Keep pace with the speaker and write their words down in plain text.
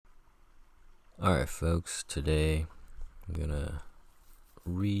Alright, folks, today I'm gonna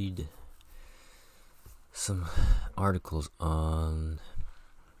read some articles on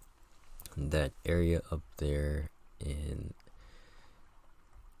that area up there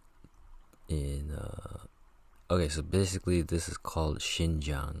okay, so basically this is called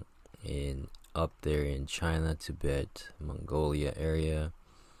Xinjiang, up there in China, Tibet, Mongolia area.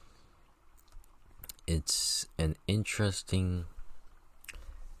 It's an interesting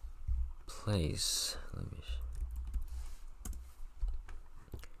place.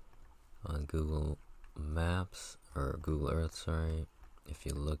 On Google Maps or Google Earth, sorry, if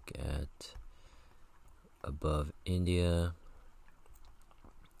you look at above India,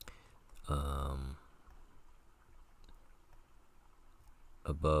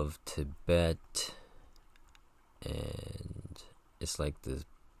 above Tibet, and it's like this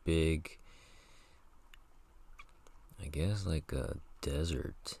big, I guess like a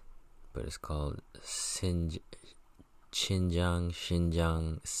desert, but it's called Xinjiang.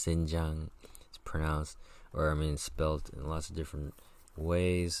 It's pronounced, spelled in lots of different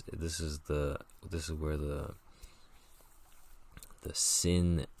ways. This is where the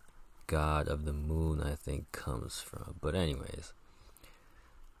Sin god of the moon, I think, comes from. But anyways,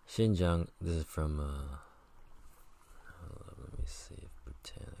 Xinjiang. This is from. Let me see if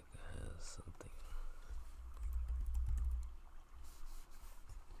Britannica has something.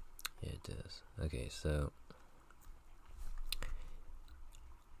 Yeah, it does. Okay, so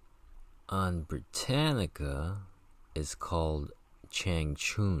on Britannica, it's called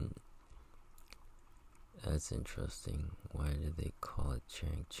Changchun. That's interesting. Why did they call it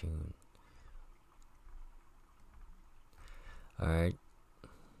Changchun? Alright.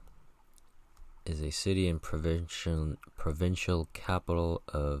 Is a city and provincial capital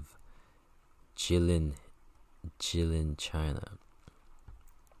of Jilin, China.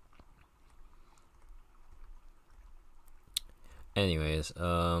 Anyways,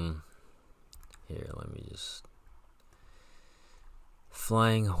 here, let me just.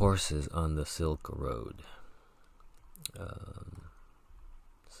 Flying horses on the Silk Road.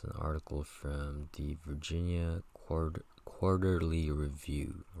 It's an article from the Virginia Quarterly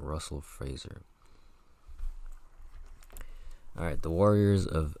Review. Russell Fraser. Alright, the warriors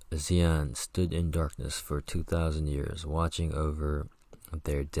of Xi'an stood in darkness for 2,000 years, watching over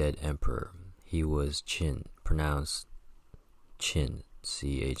their dead emperor. He was Qin, pronounced Chin,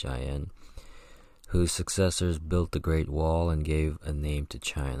 Chin, whose successors built the Great Wall and gave a name to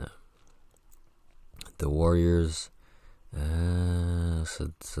China. The warriors, so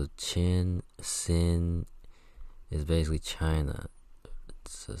Qin, Sin is basically China.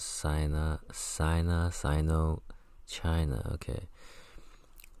 So Sino, China, okay.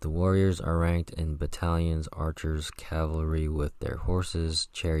 The warriors are ranked in battalions, archers, cavalry with their horses,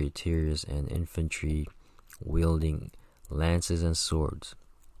 charioteers, and infantry wielding lances and swords.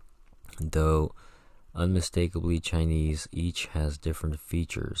 Though unmistakably Chinese, each has different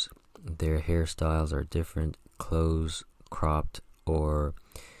features. Their hairstyles are different, clothes cropped or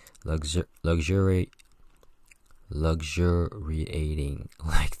luxuriating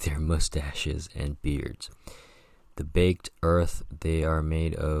like their mustaches and beards. The baked earth they are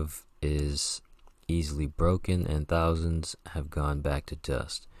made of is easily broken, and thousands have gone back to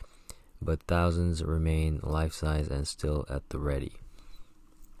dust. But thousands remain life-size and still at the ready.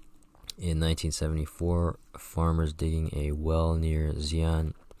 In 1974, farmers digging a well near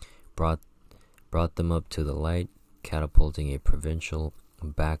Xi'an brought them up to the light, catapulting a provincial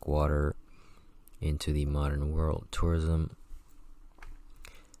backwater into the modern world. Tourism.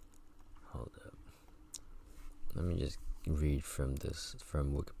 Hold up. Let me just read from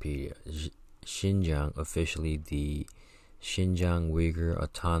Wikipedia. Xinjiang, officially the Xinjiang Uyghur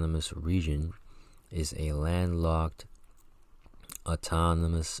Autonomous Region, is a landlocked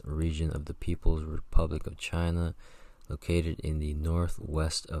autonomous region of the People's Republic of China, located in the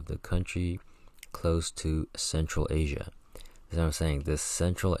northwest of the country, close to Central Asia. As I'm saying, this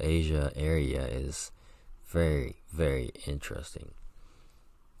Central Asia area is very, very interesting.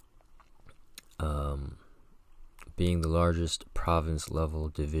 Being the largest province-level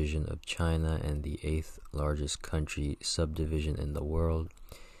division of China and the 8th largest country subdivision in the world,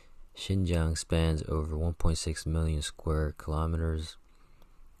 Xinjiang spans over 1.6 million square kilometers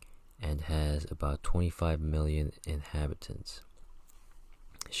and has about 25 million inhabitants.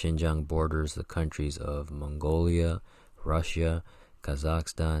 Xinjiang borders the countries of Mongolia, Russia,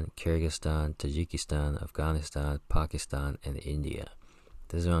 Kazakhstan, Kyrgyzstan, Tajikistan, Afghanistan, Pakistan, and India.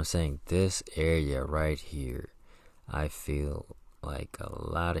 This is what I'm saying. This area right here, I feel like a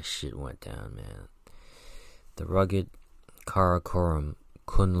lot of shit went down, man. The rugged Karakoram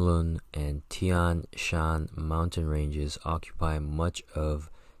Kunlun, and Tian Shan mountain ranges occupy much of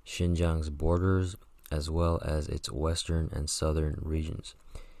Xinjiang's borders as well as its western and southern regions.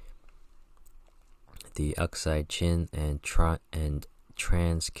 The Aksai Chin and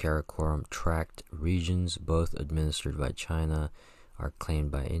Trans-Karakoram Tract regions, both administered by China, are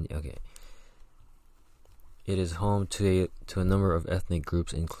claimed by India. Okay. It is home to a number of ethnic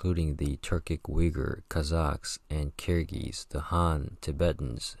groups, including the Turkic Uyghur, Kazakhs, and Kyrgyz, the Han,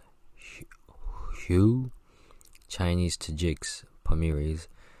 Tibetans, Hu, Chinese Tajiks, Pamiris,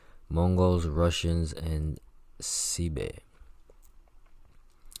 Mongols, Russians, and Sibe.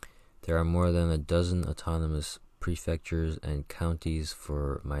 There are more than a dozen autonomous prefectures and counties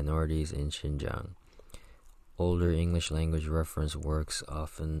for minorities in Xinjiang. Older English language reference works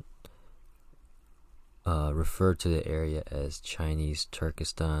often refer to the area as Chinese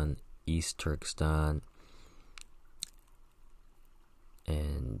Turkestan, East Turkestan,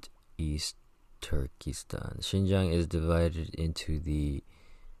 and East Turkestan. Xinjiang is divided into the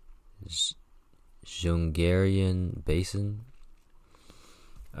Zhongarian Basin.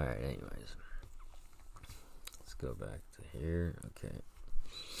 Alright, anyways. Let's go back to here. Okay.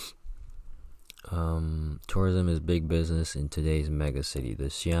 Tourism is big business in today's megacity. The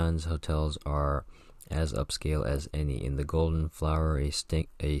Xi'an's hotels are as upscale as any. In the Golden Flower, a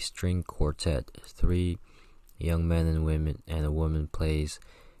string quartet, 3 young men and women and a woman plays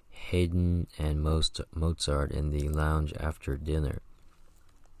Haydn and Mozart in the lounge after dinner.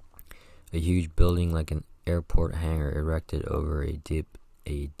 A huge building like an airport hangar erected over a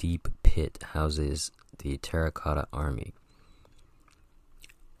deep pit houses the Terracotta Army.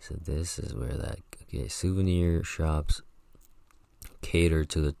 So this is where souvenir shops cater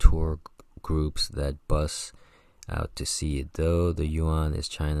to the tour groups that bus out to see it. Though the yuan is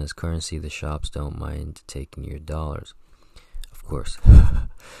China's currency, the shops don't mind taking your dollars. Of course.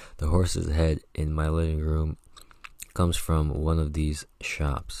 The horse's head in my living room comes from one of these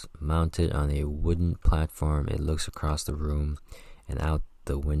shops. Mounted on a wooden platform, it looks across the room and out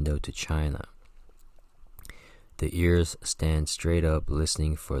the window to China. The ears stand straight up,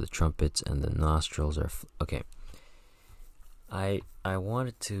 listening for the trumpets, and the nostrils are... Okay. I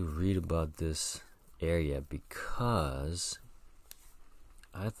wanted to read about this area because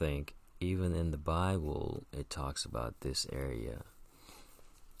I think even in the Bible it talks about this area.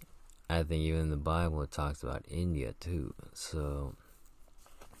 I think even in the Bible it talks about India too. So,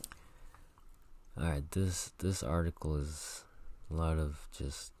 alright, this article is a lot of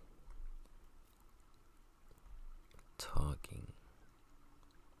just talking.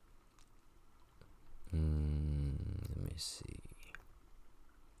 Let me see.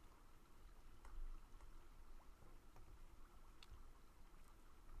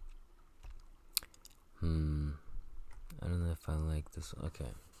 I don't know if I like this.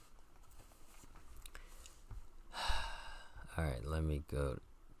 Okay. Alright, let me go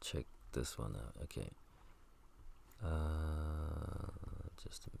check this one out. Okay.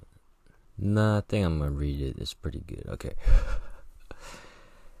 Just a minute. Nah, I think I'm gonna read it. It's pretty good. Okay.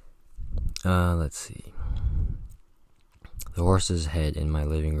 Let's see. The horse's head in my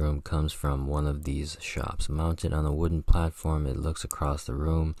living room comes from one of these shops. Mounted on a wooden platform, it looks across the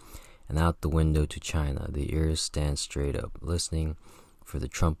room and out the window to China. The ears stand straight up, listening for the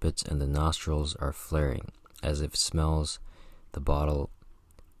trumpets, and the nostrils are flaring, as if it smells the bottle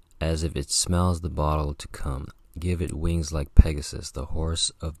to come. Give it wings like Pegasus, the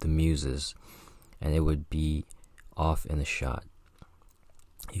horse of the muses, and it would be off in a shot.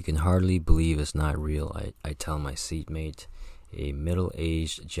 You can hardly believe it's not real, I tell my seatmate, a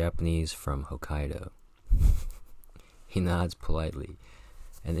middle-aged Japanese from Hokkaido. He nods politely.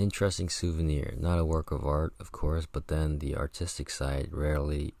 An interesting souvenir, not a work of art, of course, but then the artistic side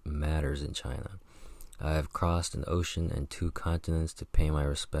rarely matters in China. I have crossed an ocean and 2 continents to pay my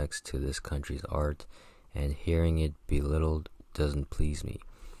respects to this country's art, and hearing it belittled doesn't please me.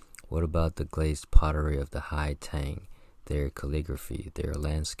 What about the glazed pottery of the Hai Tang, their calligraphy, their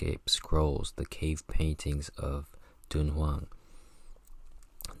landscape scrolls, the cave paintings of Dunhuang?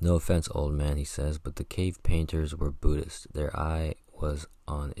 No offense, old man, he says, but the cave painters were Buddhist. Their eye was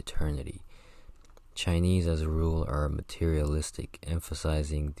on eternity. Chinese, as a rule, are materialistic,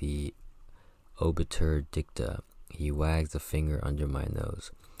 emphasizing the obiter dicta. He wags a finger under my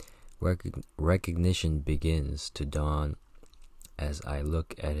nose. Recognition begins to dawn as I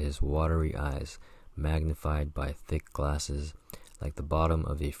look at his watery eyes, magnified by thick glasses like the bottom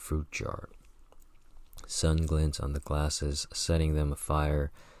of a fruit jar. Sun glints on the glasses, setting them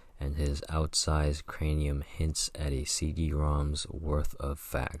afire, and his outsized cranium hints at a CD-ROM's worth of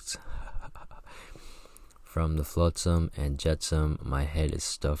facts. From the flotsam and jetsam my head is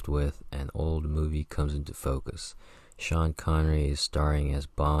stuffed with, an old movie comes into focus. Sean Connery is starring as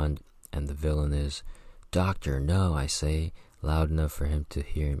Bond, and the villain is, "Doctor, no," I say, loud enough for him to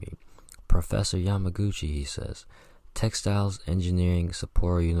hear me. "Professor Yamaguchi," he says. "Textiles Engineering,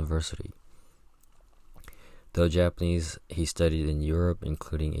 Sapporo University." Though Japanese, he studied in Europe,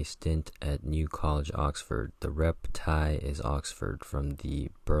 including a stint at New College, Oxford. The rep tie is Oxford from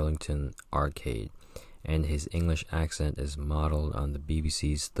the Burlington Arcade, and his English accent is modeled on the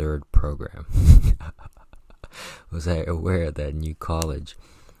BBC's Third program. Was I aware that New College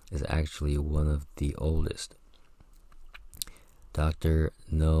is actually one of the oldest? Dr.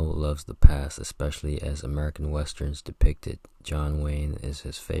 No loves the past, especially as American Westerns depict it. John Wayne is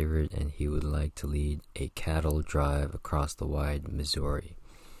his favorite, and he would like to lead a cattle drive across the wide Missouri.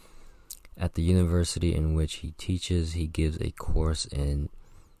 At the university in which he teaches, he gives a course in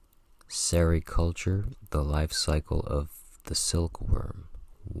sericulture, the life cycle of the silkworm.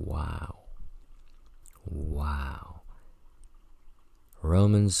 Wow.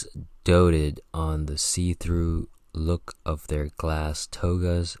 Romans doted on the see-through look of their glass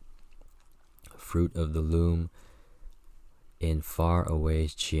togas, fruit of the loom in faraway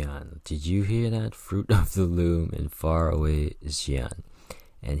Xi'an. Did you hear that? Fruit of the loom in faraway Xi'an.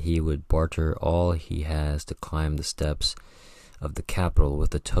 And he would barter all he has to climb the steps of the capital with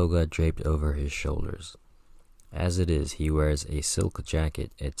the toga draped over his shoulders. As it is, he wears a silk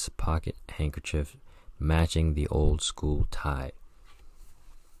jacket, its pocket handkerchief matching the old school tie.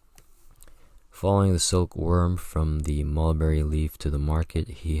 Following the silkworm from the mulberry leaf to the market,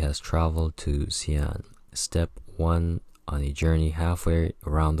 he has traveled to Xi'an, step 1 on a journey halfway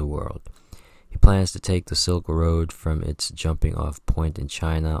around the world. He plans to take the Silk Road from its jumping-off point in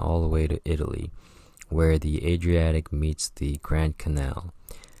China all the way to Italy, where the Adriatic meets the Grand Canal.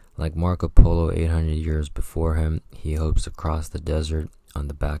 Like Marco Polo 800 years before him, he hopes to cross the desert on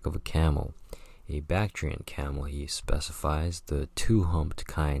the back of a camel. A Bactrian camel, he specifies, the two-humped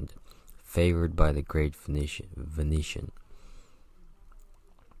kind, favored by the great Venetian.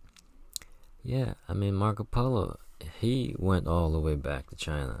 Yeah, I mean, Marco Polo, he went all the way back to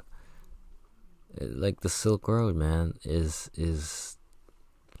China. Like the Silk Road, man,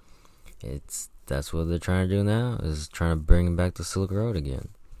 that's what they're trying to do now, is trying to bring back the Silk Road again.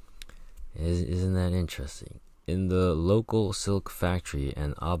 Isn't that interesting? In the local silk factory,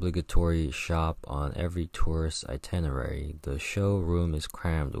 an obligatory shop on every tourist itinerary, the showroom is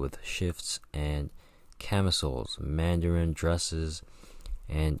crammed with shifts and camisoles, mandarin dresses,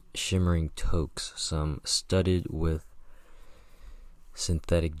 and shimmering toques, some studded with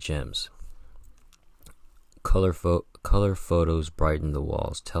synthetic gems. Color photos brighten the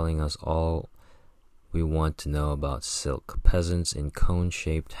walls, telling us all we want to know about silk. Peasants in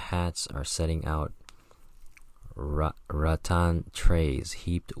cone-shaped hats are setting out rattan trays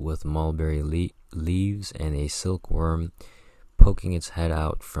heaped with mulberry leaves, and a silkworm, poking its head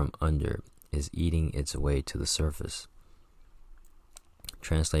out from under, is eating its way to the surface.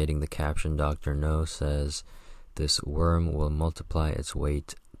 Translating the caption, Dr. No says this worm will multiply its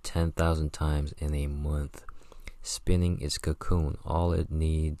weight 10,000 times in a month, spinning its cocoon. All it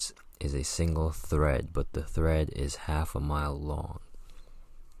needs is a single thread, but the thread is half a mile long.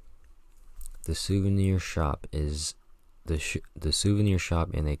 The souvenir shop the souvenir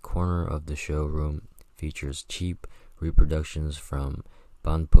shop in a corner of the showroom features cheap reproductions from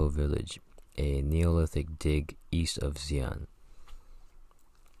Banpo village, a Neolithic dig east of Xi'an.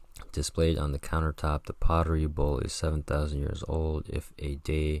 Displayed on the countertop, the pottery bowl is 7,000 years old, if a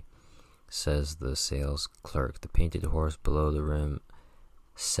day, says the sales clerk. The painted horse below the rim,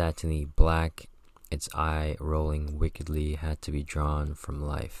 satiny black, its eye rolling wickedly, had to be drawn from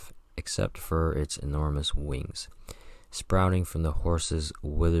life, except for its enormous wings. Sprouting from the horse's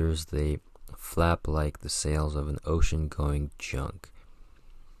withers, they flap like the sails of an ocean-going junk.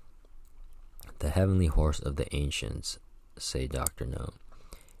 The heavenly horse of the ancients, say Dr. No.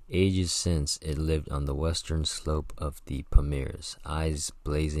 Ages since, it lived on the western slope of the Pamirs. Eyes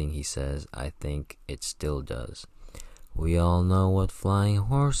blazing, he says, I think it still does. We all know what flying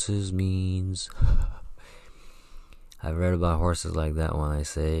horses means. I've read about horses like that one. I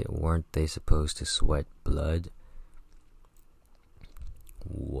say, weren't they supposed to sweat blood?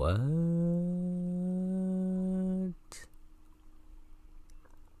 What?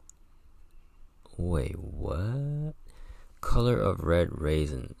 Wait, what? Color of red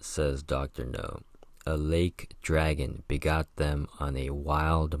raisin, says Dr. No. A lake dragon begot them on a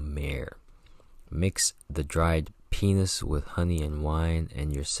wild mare. Mix the dried penis with honey and wine,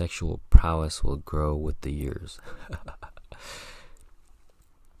 and your sexual prowess will grow with the years.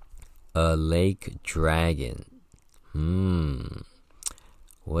 A lake dragon.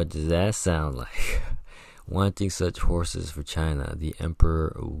 What does that sound like? Wanting such horses for China, the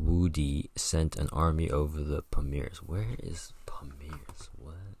Emperor Wudi sent an army over the Pamirs. Where is Pamirs?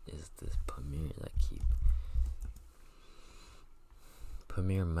 What is this Pamir that keep?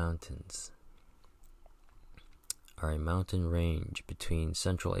 Pamir Mountains are a mountain range between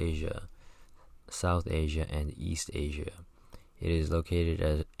Central Asia, South Asia, and East Asia. It is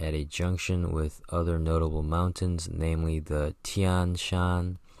located at a junction with other notable mountains, namely the Tian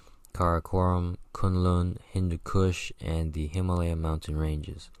Shan, Karakoram, Kunlun, Hindu Kush, and the Himalaya mountain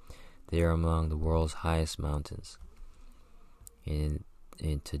ranges. They are among the world's highest mountains. In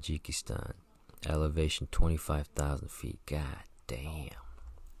Tajikistan, elevation 25,000 feet. God damn.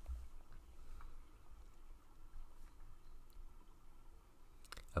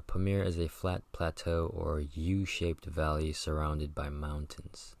 A Pamir is a flat plateau or U-shaped valley surrounded by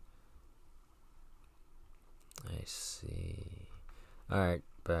mountains. I see. Alright,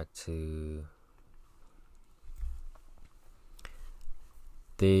 back to...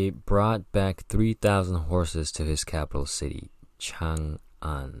 They brought back 3,000 horses to his capital city,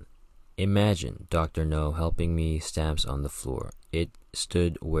 Chang'an. Imagine Dr. No helping me stamps on the floor. It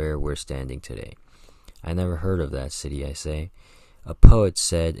stood where we're standing today. I never heard of that city, I say. A poet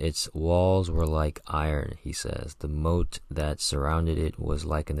said its walls were like iron, he says. The moat that surrounded it was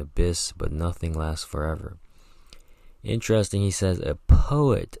like an abyss, but nothing lasts forever. Interesting, he says, a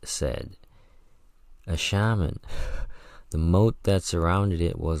poet said. A shaman. The moat that surrounded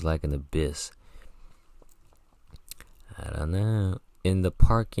it was like an abyss. I don't know. In the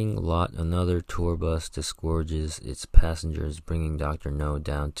parking lot, another tour bus disgorges its passengers, bringing Dr. No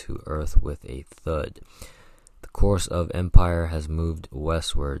down to earth with a thud. The course of empire has moved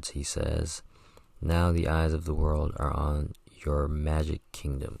westwards, he says. Now the eyes of the world are on your magic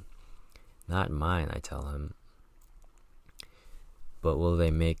kingdom. Not mine, I tell him. But will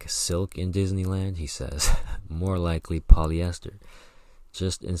they make silk in Disneyland, he says. More likely polyester.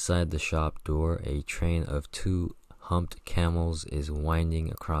 Just inside the shop door, a train of 2 humped camels is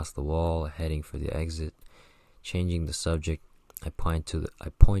winding across the wall, heading for the exit. Changing the subject, I point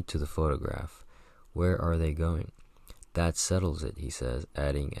to the photograph. Where are they going? That settles it, he says,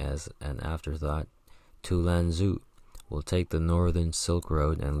 adding as an afterthought, to Lanzhou. We'll take the northern Silk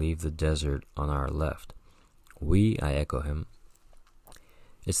Road and leave the desert on our left. I echo him.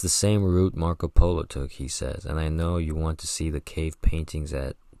 It's the same route Marco Polo took, he says, and I know you want to see the cave paintings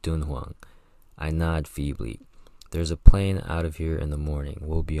at Dunhuang. I nod feebly. There's a plane out of here in the morning.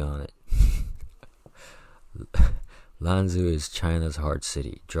 We'll be on it. Lanzhou is China's heart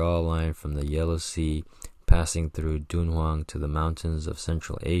city. Draw a line from the Yellow Sea, passing through Dunhuang to the mountains of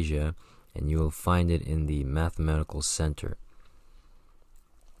Central Asia, and you will find it in the mathematical center.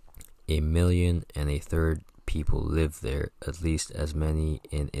 1.3 million people live there, at least as many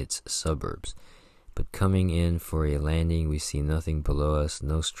in its suburbs. But coming in for a landing, we see nothing below us,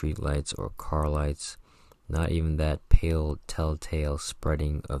 no street lights or car lights, not even that pale telltale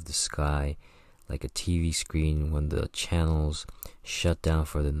spreading of the sky, like a TV screen when the channels shut down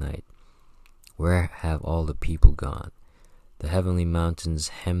for the night. Where have all the people gone? The heavenly mountains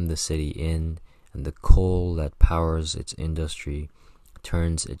hem the city in, and the coal that powers its industry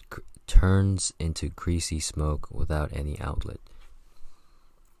turns into greasy smoke without any outlet.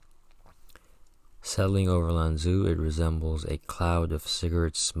 Settling over Lanzhou, it resembles a cloud of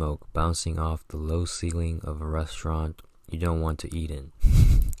cigarette smoke bouncing off the low ceiling of a restaurant you don't want to eat in.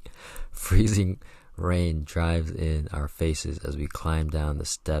 Freezing rain drives in our faces as we climb down the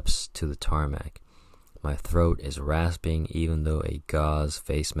steps to the tarmac. My throat is rasping even though a gauze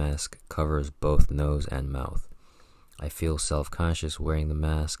face mask covers both nose and mouth. I feel self-conscious wearing the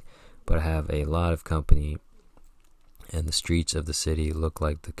mask, but I have a lot of company, and the streets of the city look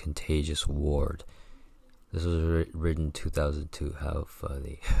like the contagious ward. This was written in 2002. How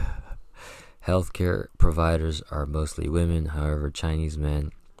funny. Healthcare providers are mostly women. However, Chinese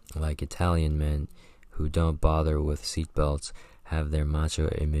men, like Italian men who don't bother with seatbelts, have their macho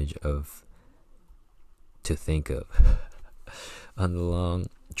image to think of. On the long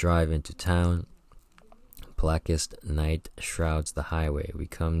drive into town, blackest night shrouds the highway. We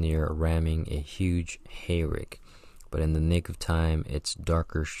come near ramming a huge hayrick, but in the nick of time, its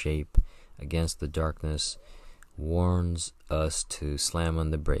darker shape against the darkness warns us to slam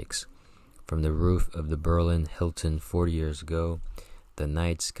on the brakes. From the roof of the Berlin Hilton 40 years ago, the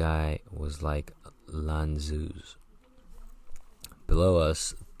night sky was like Lanzhou's. Below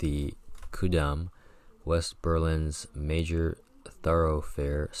us, the Kudamm, West Berlin's major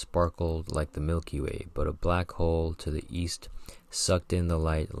thoroughfare sparkled like the Milky Way, but a black hole to the east sucked in the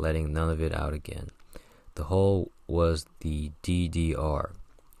light, letting none of it out again. The hole was the DDR,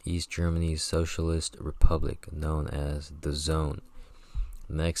 East Germany's socialist republic, known as the Zone.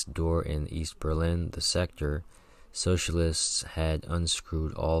 Next door in East Berlin, the sector, socialists had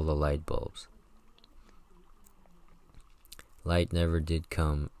unscrewed all the light bulbs. Light never did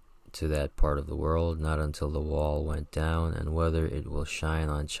come to that part of the world, not until the wall went down, and whether it will shine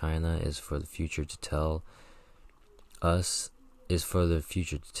on China is for the future to tell us.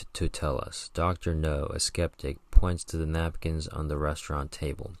 Dr. No, a skeptic, points to the napkins on the restaurant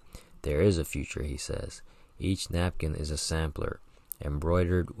table. There is a future, he says. Each napkin is a sampler,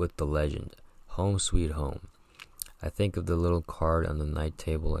 embroidered with the legend, Home Sweet Home. I think of the little card on the night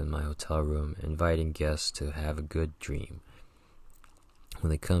table in my hotel room, inviting guests to have a good dream.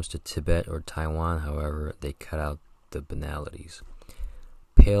 When it comes to Tibet or Taiwan, however, they cut out the banalities.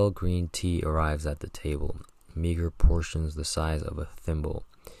 Pale green tea arrives at the table, meager portions the size of a thimble,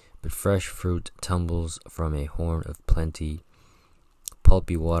 but fresh fruit tumbles from a horn of plenty.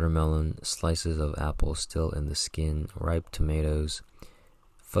 Pulpy watermelon, slices of apple still in the skin, ripe tomatoes,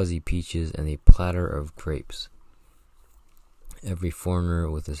 fuzzy peaches, and a platter of grapes. Every foreigner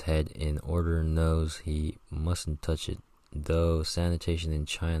with his head in order knows he mustn't touch it, though sanitation in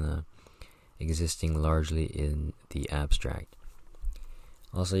China existing largely in the abstract.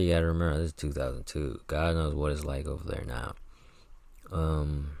 Also, you gotta remember, this is 2002. God knows what it's like over there now.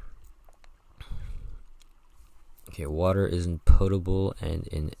 Water isn't potable, and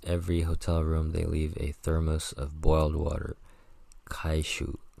in every hotel room they leave a thermos of boiled water,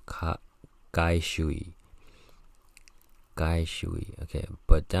 gaishui. Okay,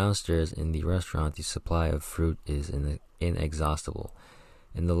 but downstairs in the restaurant, the supply of fruit is inexhaustible.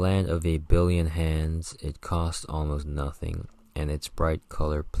 In the land of a billion hands, it costs almost nothing, and its bright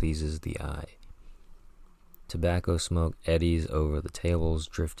color pleases the eye. Tobacco smoke eddies over the tables,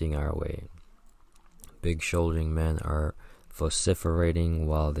 drifting our way. Big shouldering men are vociferating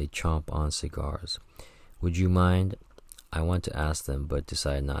while they chomp on cigars. Would you mind? I want to ask them, but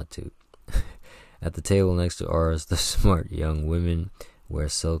decide not to. At the table next to ours, the smart young women wear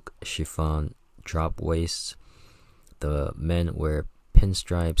silk chiffon drop waists. The men wear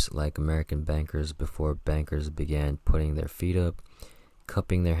pinstripes like American bankers before bankers began putting their feet up.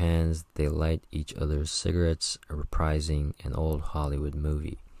 Cupping their hands, they light each other's cigarettes, reprising an old Hollywood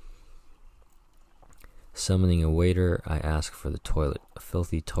movie. Summoning a waiter, I ask for the toilet.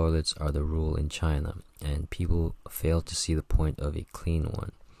 Filthy toilets are the rule in China, and people fail to see the point of a clean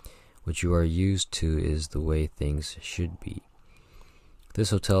one. What you are used to is the way things should be.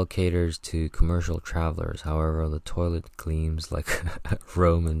 This hotel caters to commercial travelers. However, the toilet gleams like a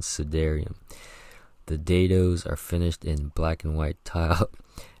Roman sudarium. The dados are finished in black and white tile,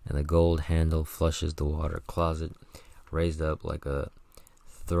 and the gold handle flushes the water closet, raised up like a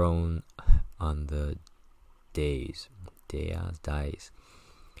throne on the dais.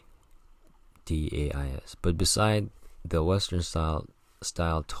 D-A-I-S. But beside the Western style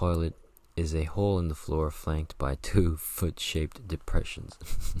toilet is a hole in the floor flanked by 2 foot-shaped depressions.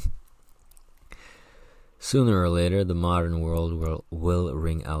 Sooner or later, the modern world will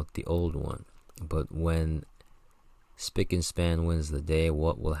wring out the old one. But when spick and span wins the day,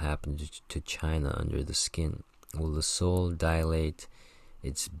 what will happen to China under the skin? Will the soul dilate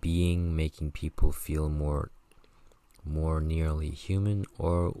its being, making people feel more nearly human,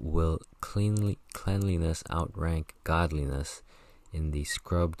 or will cleanliness outrank godliness in the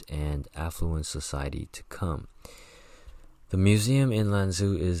scrubbed and affluent society to come? The museum in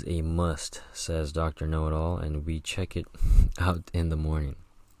Lanzhou is a must, says Dr. Know-It-All, and we check it out in the morning.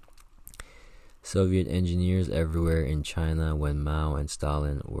 Soviet engineers everywhere in China, when Mao and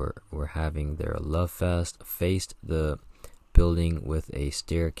Stalin were having their love fest, faced the building with a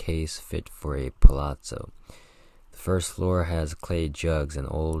staircase fit for a palazzo. The first floor has clay jugs and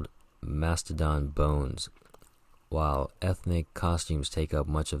old mastodon bones, while ethnic costumes take up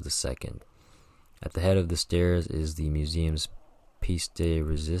much of the second. At the head of the stairs is the museum's piece de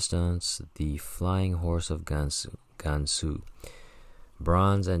resistance, the flying horse of Gansu.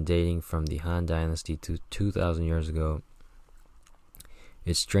 Bronze and dating from the Han Dynasty to 2,000 years ago,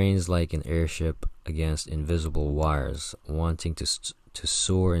 it strains like an airship against invisible wires, wanting to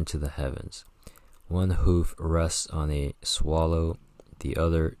soar into the heavens. One hoof rests on a swallow, the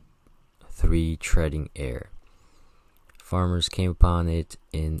other 3 treading air. Farmers came upon it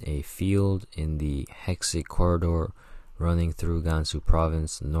in a field in the Hexe corridor running through Gansu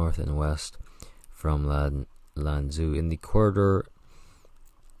province, north and west from Lanzhou. In the corridor,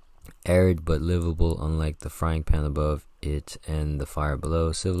 Arid but livable, unlike the frying pan above it and the fire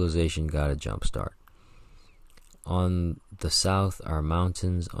below, civilization got a jump start. On the south are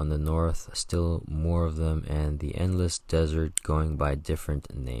mountains, on the north still more of them, and the endless desert going by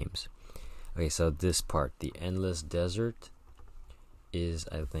different names. Okay, so this part, the endless desert, is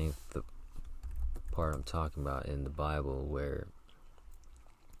I think the part I'm talking about in the Bible where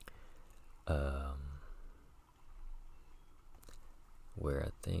I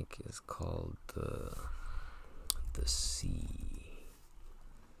think is called the sea.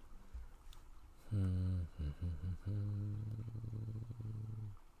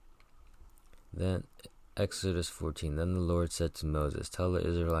 Then Exodus 14. Then the Lord said to Moses, "Tell the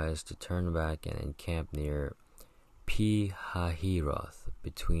Israelites to turn back and encamp near Pi Hahiroth,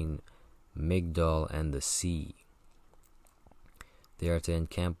 between Migdol and the sea. They are to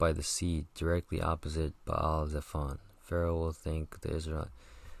encamp by the sea, directly opposite Baal Zephon. Pharaoh will think the Israelites."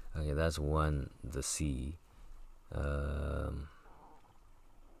 Okay, that's one, the sea.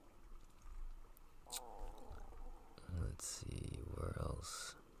 Let's see, where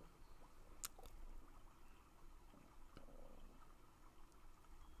else?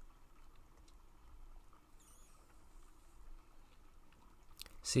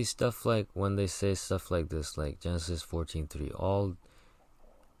 See, stuff like, when they say stuff like this, like Genesis 14:3, all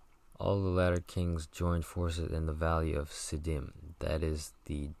the latter kings joined forces in the valley of Siddim, that is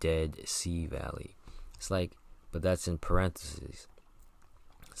the Dead Sea Valley. It's like, but that's in parentheses.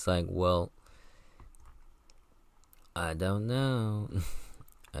 It's like, well, I don't know.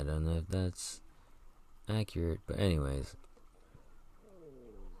 I don't know if that's accurate, but anyways.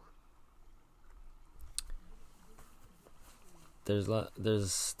 There's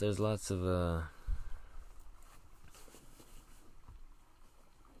lots of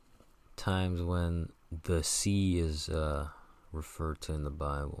times when the sea is referred to in the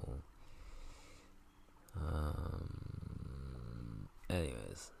Bible.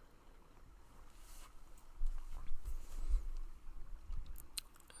 Anyways.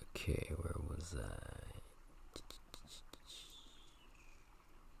 Okay, where was I?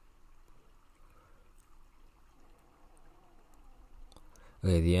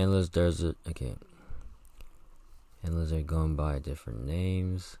 Okay, the endless desert. Okay. Endless are going by different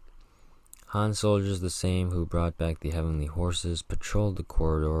names. Han soldiers, the same who brought back the heavenly horses, patrolled the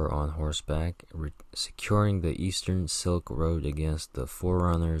corridor on horseback, securing the eastern Silk Road against the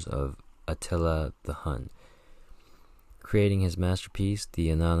forerunners of Attila the Hun. Creating his masterpiece, the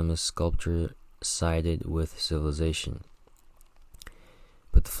anonymous sculptor sided with civilization.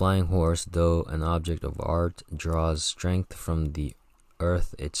 But the flying horse, though an object of art, draws strength from the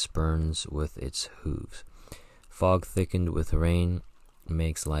earth it spurns with its hooves. Fog thickened with rain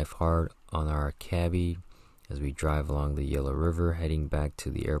makes life hard on our cabbie as we drive along the Yellow River heading back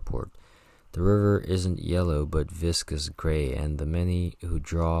to the airport. The river isn't yellow but viscous gray, and the many who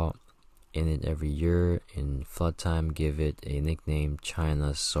draw in it every year in flood time give it a nickname,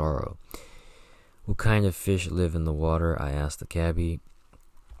 China's Sorrow. What kind of fish live in the water? I asked the cabbie.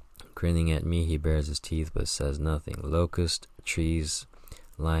 Grinning at me, he bares his teeth but says nothing. Locust trees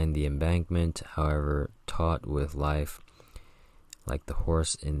line the embankment, however, taut with life, like the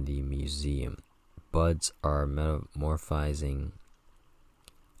horse in the museum. Buds are metamorphosing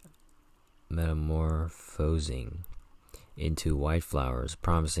into white flowers,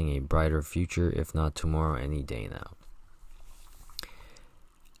 promising a brighter future, if not tomorrow, any day now.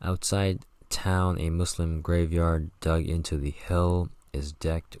 Outside town, a Muslim graveyard dug into the hill is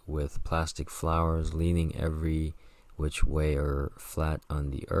decked with plastic flowers leaning every which way or flat on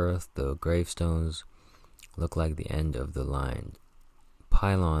the earth. The gravestones look like the end of the line.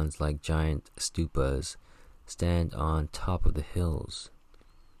 Pylons, like giant stupas, stand on top of the hills,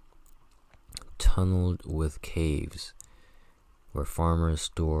 tunneled with caves where farmers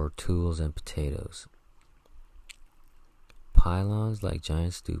store tools and potatoes. Pylons, like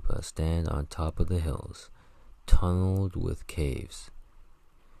giant stupas, stand on top of the hills, tunneled with caves.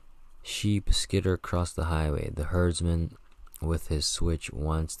 Sheep skitter across the highway. The herdsman with his switch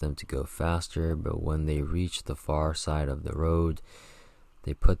wants them to go faster, but when they reach the far side of the road,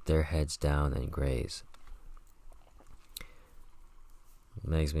 they put their heads down and graze. It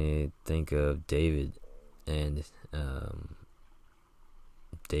makes me think of David and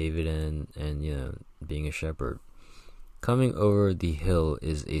you know, being a shepherd. Coming over the hill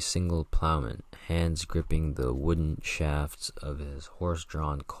is a single plowman, hands gripping the wooden shafts of his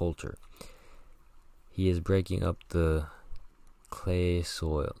horse-drawn coulter. He is breaking up the clayey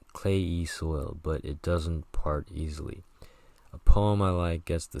soil, but it doesn't part easily. A poem I like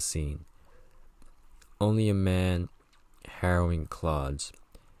gets the scene. Only a man harrowing clods,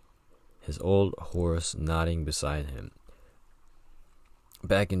 his old horse nodding beside him.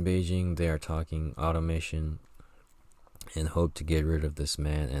 Back in Beijing, they are talking automation and hope to get rid of this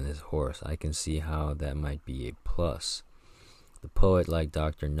man and his horse. I can see how that might be a plus. The poet, like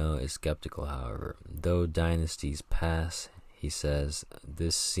Dr. No, is skeptical, however. Though dynasties pass, he says,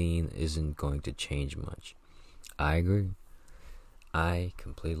 this scene isn't going to change much. I agree. I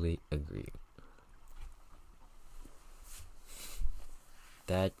completely agree.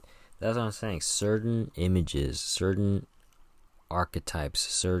 That's what I'm saying. Certain images, certain archetypes,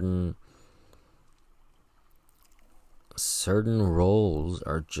 certain roles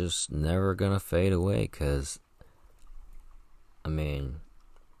are just never gonna fade away, because I mean,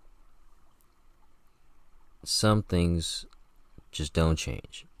 some things just don't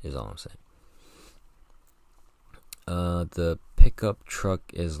change, is all I'm saying. The pickup truck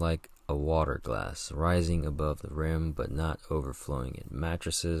is like a water glass, rising above the rim but not overflowing it.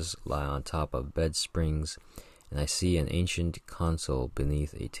 Mattresses lie on top of bed springs, and I see an ancient console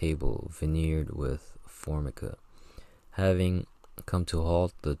beneath a table veneered with formica. Having come to a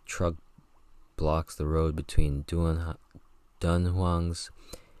halt, the truck blocks the road between Dunhuang's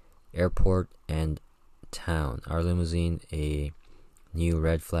airport and town. Our limousine, a new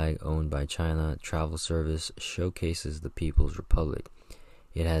red flag owned by China Travel Service, showcases the People's Republic.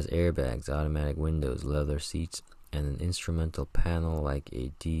 It has airbags, automatic windows, leather seats, and an instrumental panel like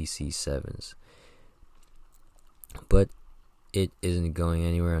a DC-7's. But it isn't going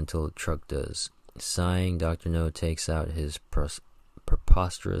anywhere until the truck does. Sighing, Dr. No takes out his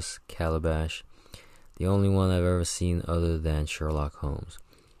preposterous calabash, the only one I've ever seen other than Sherlock Holmes.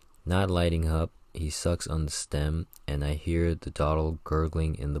 Not lighting up, he sucks on the stem, and I hear the dottle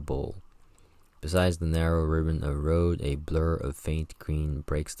gurgling in the bowl. Besides the narrow ribbon of road, a blur of faint green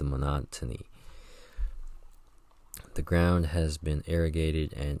breaks the monotony. The ground has been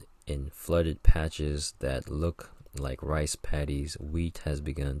irrigated, and in flooded patches that look like rice paddies, wheat has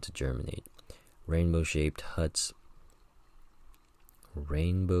begun to germinate. Rainbow-shaped huts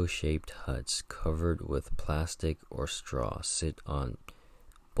covered with plastic or straw sit on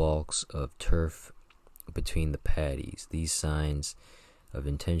balks of turf between the paddies. These signs of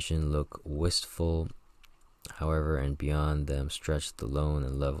intention look wistful, however, and beyond them stretch the lone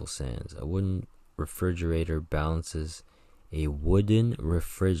and level sands. A wooden refrigerator balances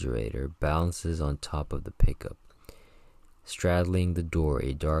on top of the pickup. Straddling the door,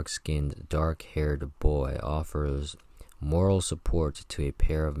 a dark-skinned, dark-haired boy offers moral support to a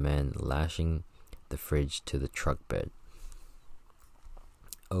pair of men lashing the fridge to the truck bed.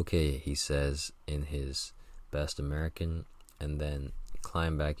 Okay, he says in his best American, and then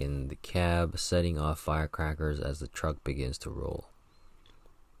climb back in the cab, setting off firecrackers as the truck begins to roll.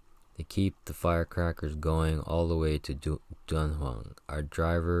 They keep the firecrackers going all the way to Dunhuang. Our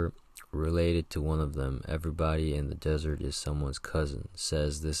driver, related to one of them, everybody in the desert is someone's cousin,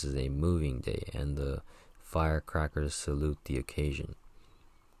 says this is a moving day, and the firecrackers salute the occasion.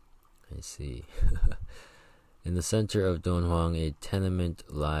 I see. In the center of Dunhuang, a tenement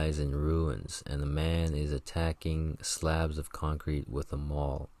lies in ruins, and a man is attacking slabs of concrete with a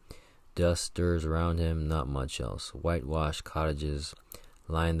maul. Dust stirs around him, not much else. Whitewashed cottages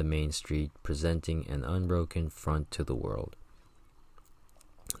line the main street, presenting an unbroken front to the world.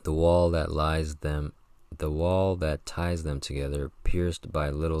 The wall that ties them together, pierced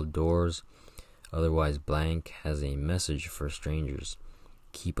by little doors, otherwise blank, has a message for strangers.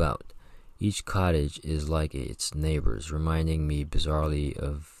 Keep out. Each cottage is like its neighbors, reminding me bizarrely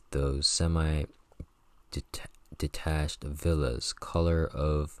of those semi-detached villas, color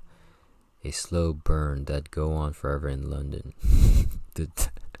of a slow burn that go on forever in London.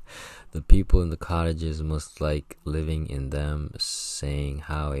 The people in the cottages must like living in them, saying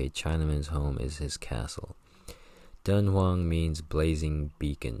how a Chinaman's home is his castle. Dunhuang means blazing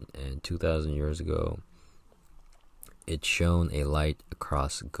beacon, and 2,000 years ago, it shone a light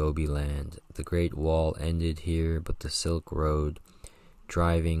across Gobi land. The Great Wall ended here, but the Silk Road,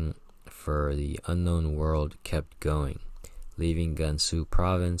 driving for the unknown world, kept going. Leaving Gansu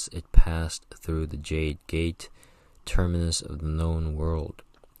province, it passed through the Jade Gate, terminus of the known world.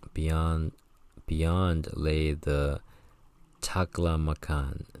 Beyond lay the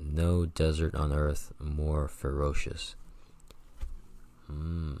Taklamakan, no desert on earth more ferocious.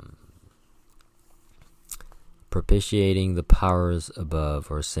 Propitiating the powers above,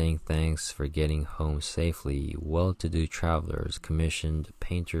 or saying thanks for getting home safely, well-to-do travelers commissioned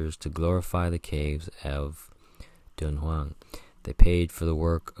painters to glorify the caves of Dunhuang. They paid for the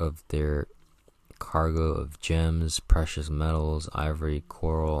work of their cargo of gems, precious metals, ivory,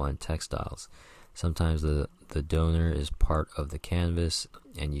 coral, and textiles. Sometimes the donor is part of the canvas,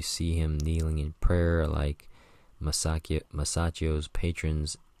 and you see him kneeling in prayer like Masaccio's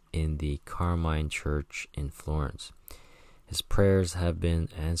patrons in the Carmine Church in Florence. His prayers have been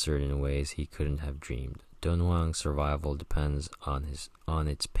answered in ways he couldn't have dreamed. Dunhuang's survival depends on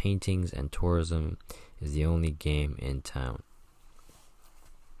its paintings, and tourism is the only game in town.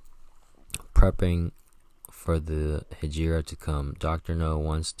 Prepping for the Hejira to come, Dr. No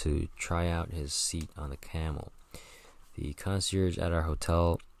wants to try out his seat on a camel. The concierge at our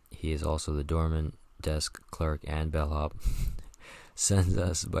hotel, he is also the doorman, desk clerk, and bellhop, sends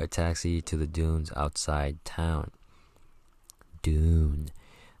us by taxi to the dunes outside town. Dune.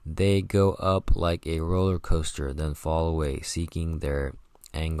 They go up like a roller coaster, then fall away, seeking their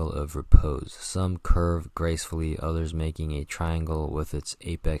angle of repose. Some curve gracefully, others making a triangle with its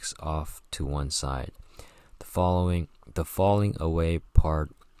apex off to one side. The falling away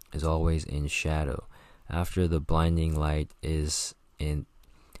part is always in shadow. After the blinding light is its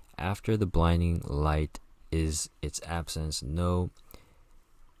absence, no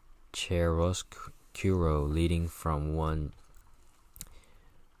chiaroscuro leading from one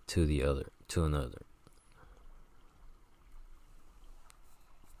to another.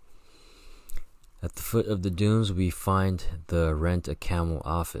 At the foot of the dunes, we find the Rent-A-Camel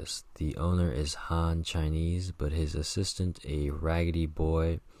office. The owner is Han Chinese, but his assistant, a raggedy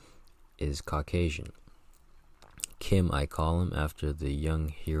boy, is Caucasian. Kim, I call him, after the young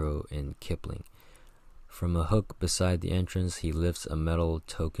hero in Kipling. From a hook beside the entrance, he lifts a metal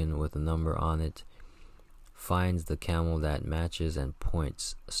token with a number on it, finds the camel that matches, and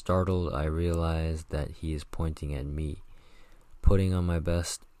points. Startled, I realize that he is pointing at me. Putting on my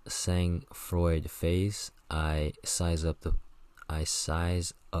best sang-froid face, I size up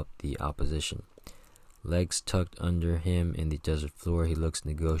the opposition. Legs tucked under him in the desert floor, he looks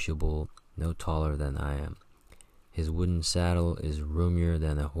negotiable, no taller than I am. His wooden saddle is roomier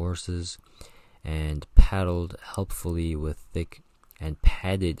than a horse's, and padded helpfully with thick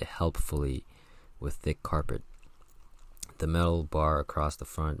carpet. The metal bar across the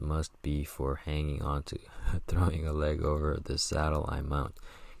front must be for hanging onto. Throwing a leg over the saddle, I mount.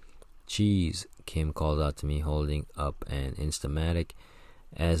 Cheese, Kim calls out to me, holding up an Instamatic.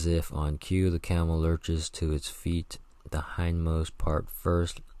 As if on cue, the camel lurches to its feet, the hindmost part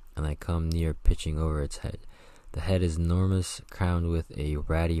first, and I come near pitching over its head. The head is enormous, crowned with a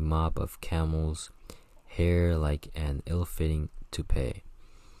ratty mop of camel's hair like an ill-fitting toupee.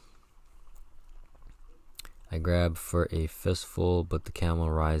 I grab for a fistful, but the camel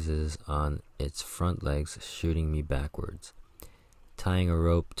rises on its front legs, shooting me backwards. Tying a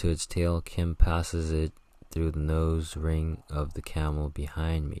rope to its tail, Kim passes it through the nose ring of the camel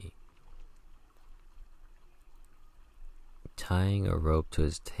behind me. Tying a rope to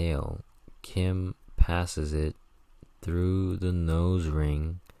its tail, Kim passes it through the nose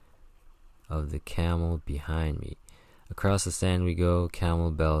ring of the camel behind me. Across the sand we go,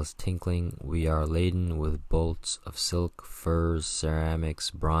 camel bells tinkling. We are laden with bolts of silk, furs,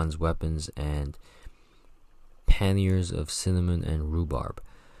 ceramics, bronze weapons, and panniers of cinnamon and rhubarb.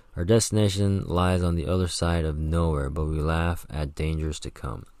 Our destination lies on the other side of nowhere, but we laugh at dangers to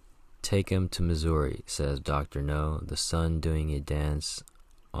come. Take him to Missouri, says Dr. No, the sun doing a dance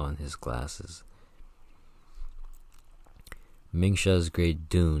on his glasses. Mingsha's Great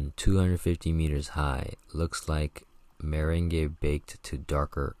Dune, 250 meters high, looks like merengue baked to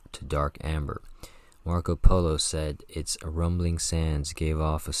dark amber. Marco Polo said its rumbling sands gave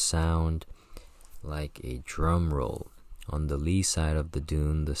off a sound like a drum roll. On the lee side of the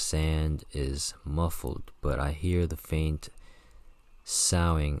dune, the sand is muffled, but I hear the faint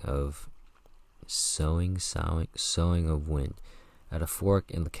soughing of wind. At a fork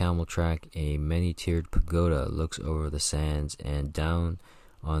in the camel track, a many-tiered pagoda looks over the sands and down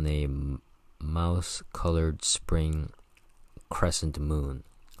on a mouse-colored spring crescent moon.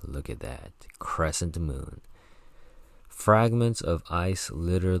 Look at that, crescent moon. Fragments of ice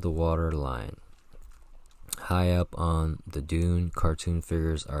litter the water line. High up on the dune, cartoon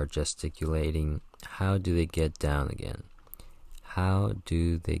figures are gesticulating. How do they get down again? How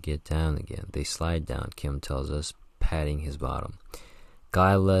do they get down again? They slide down, Kim tells us, patting his bottom.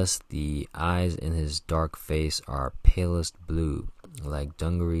 Guileless, the eyes in his dark face are palest blue, like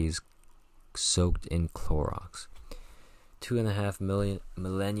dungarees soaked in Clorox. 2.5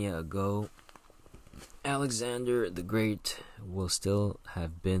 millennia ago, Alexander the Great will still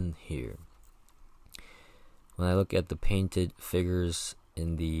have been here. When I look at the painted figures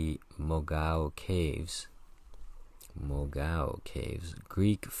in the Mogao Caves,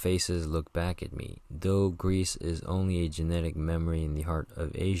 Greek faces look back at me. Though Greece is only a genetic memory in the heart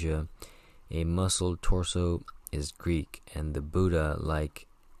of Asia, A muscled torso is Greek, and the Buddha, like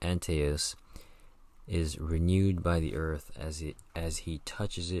Antaeus, is renewed by the earth as he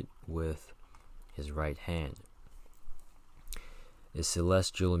touches it with his right hand. A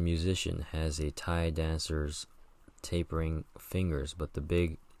celestial musician has a Thai dancer's tapering fingers, but the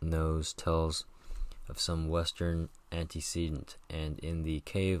big nose tells of some Western antecedent, and in the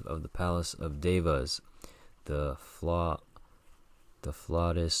cave of the palace of Devas, the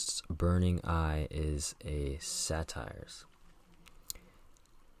flautist's burning eye is a satyr's.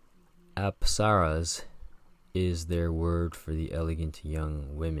 Apsaras is their word for the elegant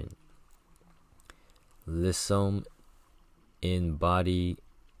young women. Lissom in body,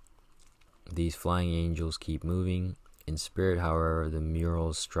 these flying angels keep moving. In spirit, however, the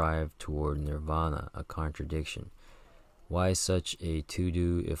murals strive toward nirvana, a contradiction. Why such a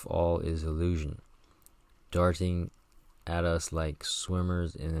to-do if all is illusion? Darting at us like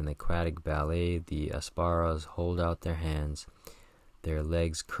swimmers in an aquatic ballet, the Apsaras hold out their hands, their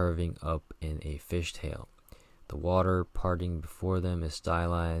legs curving up in a fishtail. The water parting before them is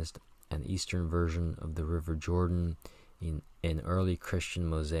stylized, an Eastern version of the River Jordan in early Christian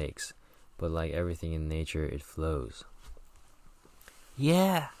mosaics, but like everything in nature, it flows.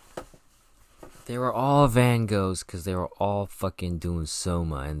 Yeah! They were all Van Goghs because they were all fucking doing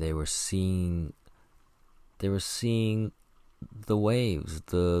Soma, and they were seeing the waves,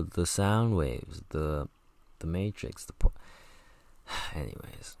 the sound waves, the matrix,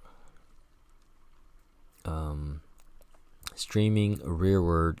 anyways. Streaming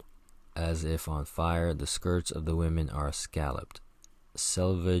rearward as if on fire, the skirts of the women are scalloped.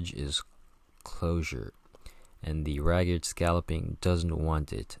 Selvage is closure, and the ragged scalloping doesn't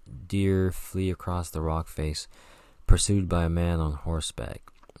want it. Deer flee across the rock face, pursued by a man on horseback.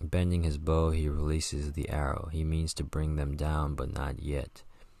 Bending his bow, he releases the arrow. He means to bring them down, but not yet.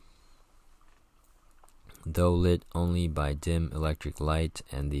 Though lit only by dim electric light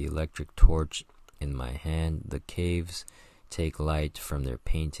and the electric torch in my hand, the caves take light from their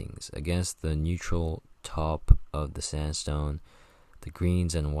paintings. Against the neutral top of the sandstone, the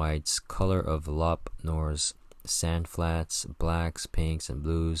greens and whites, color of Lop Nor's sand flats, blacks, pinks, and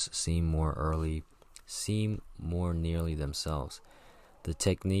blues seem more nearly themselves. The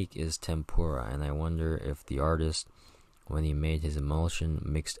technique is tempura, and I wonder if the artist, when he made his emulsion,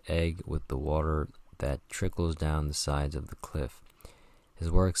 mixed egg with the water that trickles down the sides of the cliff.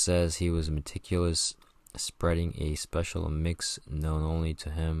 His work says he was meticulous, spreading a special mix known only to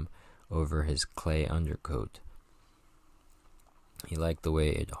him over his clay undercoat. He liked the way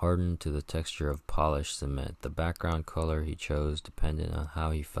it hardened to the texture of polished cement. The background color he chose depended on how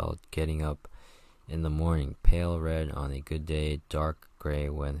he felt getting up in the morning: pale red on a good day, dark gray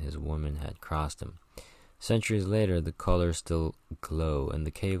when his woman had crossed him. Centuries later, the colors still glow. In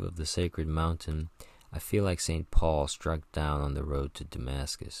the cave of the sacred mountain, I feel like St. Paul struck down on the road to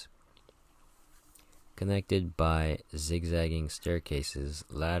Damascus. Connected by zigzagging staircases,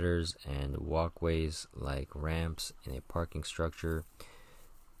 ladders, and walkways like ramps in a parking structure,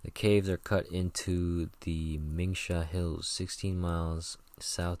 the caves are cut into the Mingsha Hills, 16 miles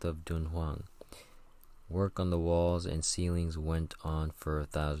south of Dunhuang. Work on the walls and ceilings went on for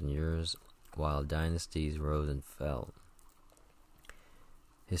 1,000 years, while dynasties rose and fell.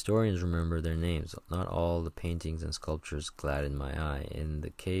 Historians remember their names. Not all the paintings and sculptures gladden my eye. In the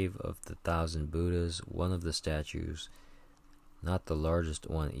Cave of the Thousand Buddhas, one of the statues, not the largest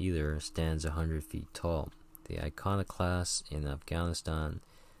one either, stands 100 feet tall. The iconoclasts in Afghanistan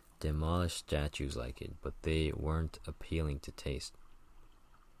demolished statues like it, but they weren't appealing to taste.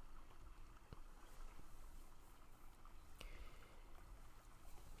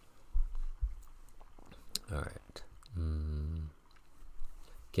 Alright.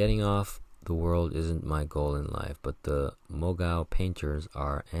 Getting off the world isn't my goal in life, but the Mogao painters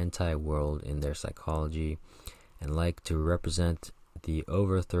are anti-world in their psychology and like to represent the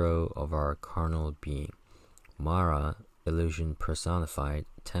overthrow of our carnal being. Mara, illusion personified,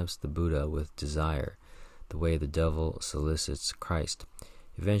 tempts the Buddha with desire, the way the devil solicits Christ.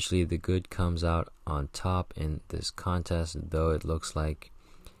 Eventually, the good comes out on top in this contest, though it looks like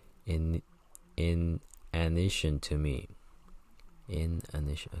inanition to me.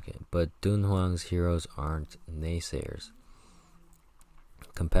 Okay. But Dunhuang's heroes aren't naysayers.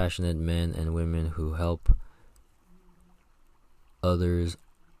 Compassionate men and women who help others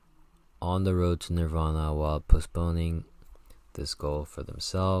on the road to nirvana while postponing this goal for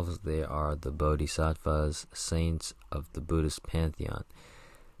themselves. They are the bodhisattvas, saints of the Buddhist pantheon.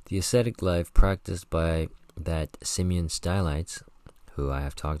 The ascetic life practiced by that Simeon Stylites, who I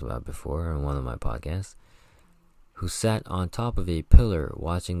have talked about before in one of my podcasts, who sat on top of a pillar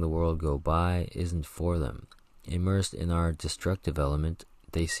watching the world go by, isn't for them. Immersed in our destructive element,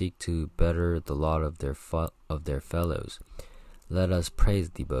 they seek to better the lot of their fellows. Let us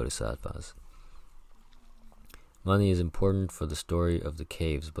praise the Bodhisattvas. Money is important for the story of the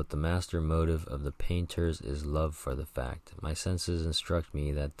caves, but the master motive of the painters is love for the fact. My senses instruct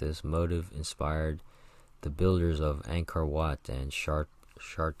me that this motive inspired the builders of Angkor Wat and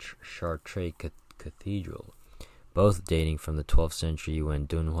Chartres Cathedral, both dating from the 12th century when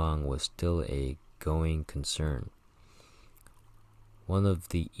Dunhuang was still a going concern. One of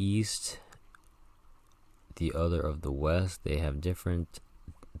the east, the other of the west, they have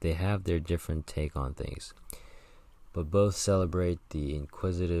their different take on things, but both celebrate the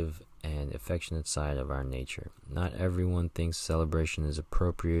inquisitive and affectionate side of our nature. Not everyone thinks celebration is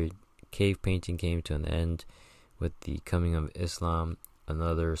appropriate. Cave painting came to an end with the coming of Islam,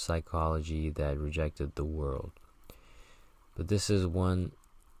 another psychology that rejected the world. But this one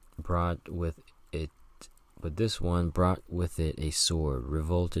brought with it a sword.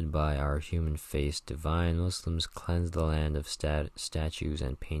 Revolted by our human face, divine Muslims cleansed the land of statues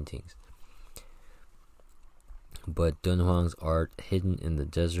and paintings. But Dunhuang's art, hidden in the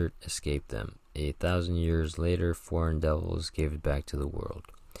desert, escaped them. 1,000 years later, foreign devils gave it back to the world.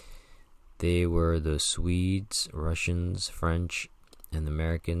 They were the Swedes, Russians, French, and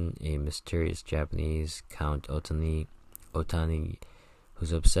American, a mysterious Japanese, Count Otani,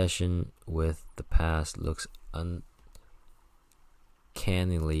 whose obsession with the past looks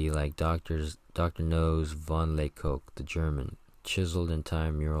uncannily like Dr. No's von Lecoq, the German, chiseled in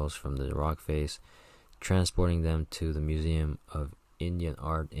time murals from the rock face, transporting them to the Museum of Indian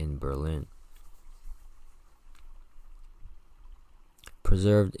Art in Berlin.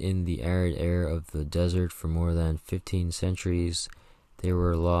 Preserved in the arid air of the desert for more than 15 centuries, they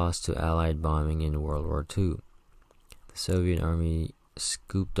were lost to Allied bombing in World War II. The Soviet army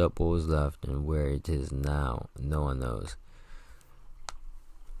scooped up what was left, and where it is now, no one knows.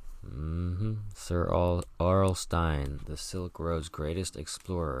 Sir R.L. Stein, the Silk Road's greatest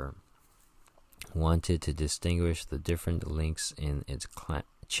explorer, wanted to distinguish the different links in its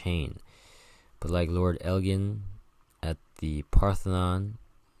chain, but like Lord Elgin at the Parthenon,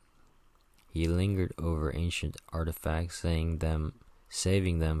 he lingered over ancient artifacts, saving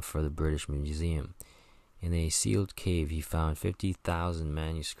them for the British Museum. In a sealed cave, he found 50,000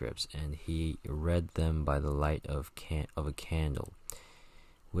 manuscripts, and he read them by the light of a candle.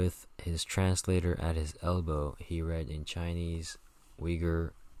 With his translator at his elbow, he read in Chinese,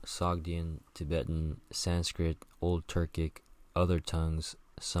 Uyghur, Sogdian, Tibetan, Sanskrit, Old Turkic, other tongues,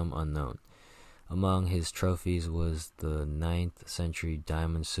 some unknown. Among his trophies was the 9th century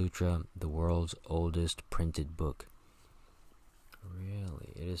Diamond Sutra, the world's oldest printed book. Really?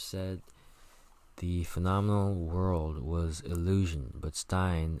 It is said the phenomenal world was illusion, but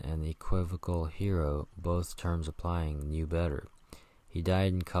Stein, an equivocal hero, both terms applying, knew better. He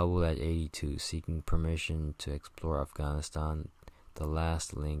died in Kabul at 82, seeking permission to explore Afghanistan, the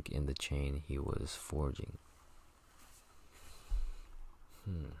last link in the chain he was forging.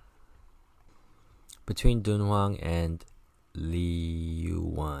 Between Dunhuang and Li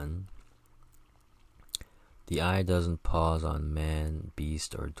Yuan, the eye doesn't pause on man,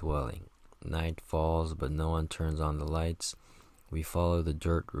 beast, or dwelling. Night falls, but no one turns on the lights. We follow the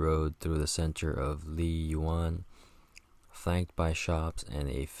dirt road through the center of Li Yuan, flanked by shops and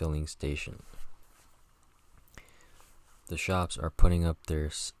a filling station. The shops are putting up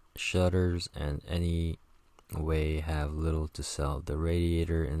their shutters and anyway have little to sell. The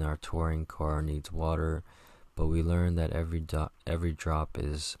radiator in our touring car needs water, but we learn that every drop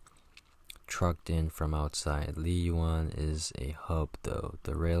is trucked in from outside. Li Yuan is a hub, though.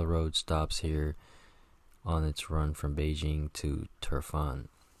 The railroad stops here on its run from Beijing to Turfan.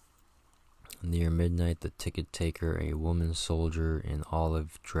 Near midnight, the ticket taker, a woman soldier in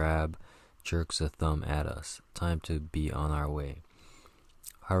olive drab, jerks a thumb at us. Time to be on our way.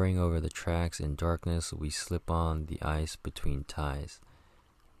 Hurrying over the tracks in darkness, we slip on the ice between ties.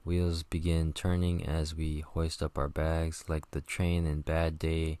 Wheels begin turning as we hoist up our bags, like the train in Bad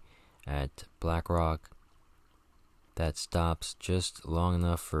Day at Black Rock that stops just long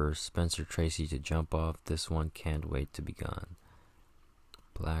enough for Spencer Tracy to jump off. This one can't wait to be gone.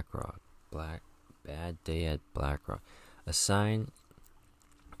 Black Rock. Bad Day at Black Rock. A sign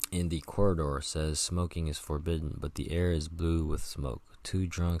in the corridor says smoking is forbidden, but the air is blue with smoke. Two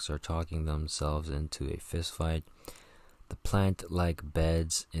drunks are talking themselves into a fistfight. The plant-like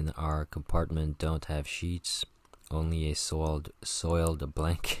beds in our compartment don't have sheets, only a soiled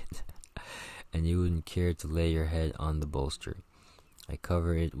blanket, and you wouldn't care to lay your head on the bolster. I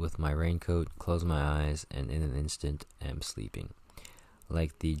cover it with my raincoat, close my eyes, and in an instant am sleeping.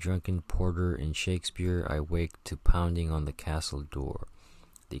 Like the drunken porter in Shakespeare, I wake to pounding on the castle door.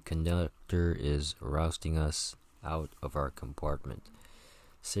 The conductor is rousting us out of our compartment.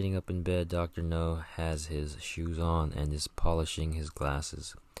 Sitting up in bed, Dr. No has his shoes on and is polishing his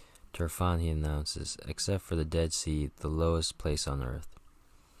glasses. Turfan, he announces, except for the Dead Sea, the lowest place on earth.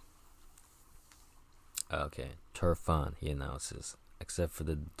 Okay, Turfan, he announces, except for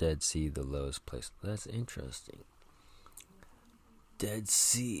the Dead Sea, the lowest place. That's interesting. Dead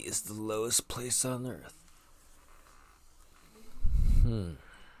Sea is the lowest place on earth.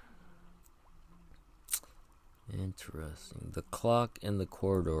 Interesting. The clock in the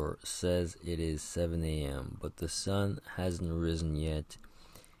corridor says it is 7 a.m., but the sun hasn't risen yet,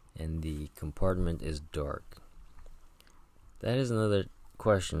 and the compartment is dark. That is another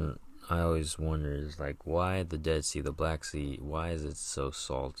question I always wonder, is like, why the Dead Sea, the Black Sea, why is it so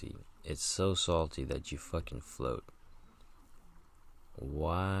salty? It's so salty that you fucking float.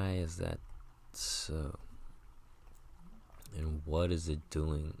 Why is that so? And what is it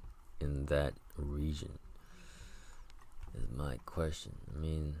doing in that region? Is my question. I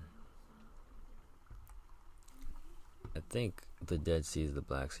mean, I think the Dead Sea is the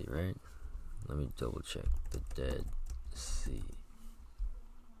Black Sea, right? Let me double check. The Dead Sea.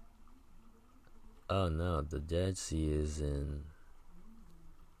 Oh no, the Dead Sea is in...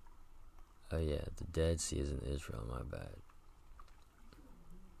 Oh yeah, the Dead Sea is in Israel, my bad.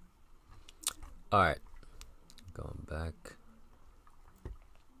 Alright, going back.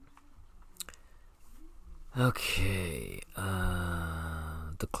 Okay,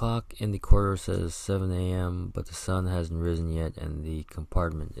 the clock in the corridor says 7 a.m., but the sun hasn't risen yet and the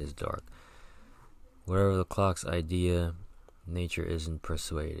compartment is dark. Whatever the clock's idea, nature isn't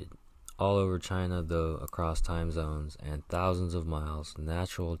persuaded. All over China, though, across time zones and thousands of miles,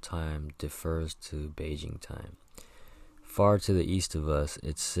 natural time differs to Beijing time. Far to the east of us,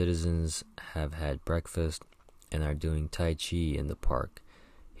 its citizens have had breakfast and are doing Tai Chi in the park.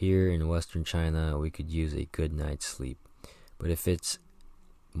 Here in western China, we could use a good night's sleep. But if it's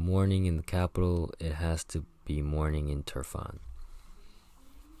morning in the capital, it has to be morning in Turfan.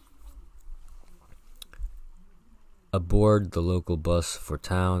 Aboard the local bus for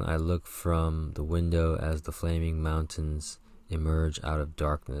town, I look from the window as the flaming mountains emerge out of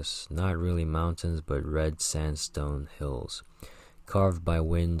darkness. Not really mountains, but red sandstone hills. Carved by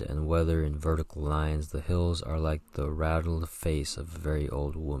wind and weather in vertical lines, the hills are like the rattled face of a very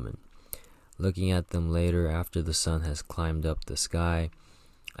old woman. Looking at them later, after the sun has climbed up the sky,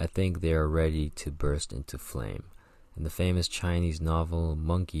 I think they are ready to burst into flame. In the famous Chinese novel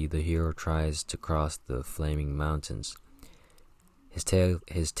Monkey, the hero tries to cross the flaming mountains. His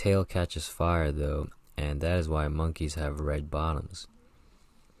tail catches fire, though, and that is why monkeys have red bottoms.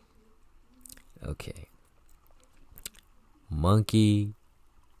 Okay. Monkey,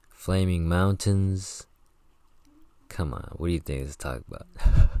 flaming mountains. Come on, what do you think this is talking about?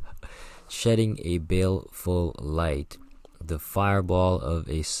 Shedding a baleful light, the fireball of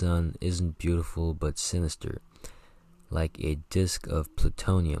a sun isn't beautiful but sinister, like a disk of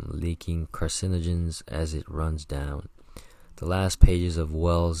plutonium leaking carcinogens as it runs down. The last pages of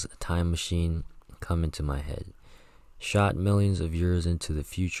Wells' Time Machine come into my head. Shot millions of years into the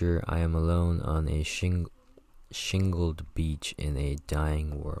future, I am alone on a shingled beach in a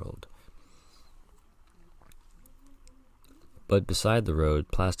dying world. But beside the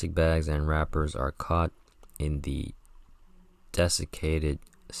road, plastic bags and wrappers are caught in the desiccated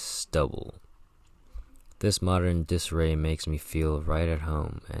stubble. This modern disarray makes me feel right at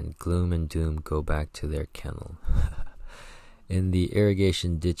home, and gloom and doom go back to their kennel. In the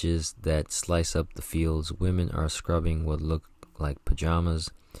irrigation ditches that slice up the fields, women are scrubbing what look like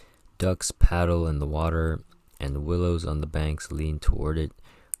pajamas. Ducks paddle in the water, and willows on the banks lean toward it,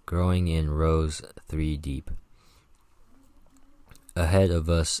 growing in rows 3 deep. Ahead of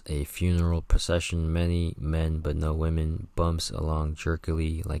us, a funeral procession, many men but no women, bumps along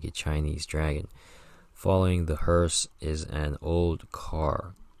jerkily like a Chinese dragon. Following the hearse is an old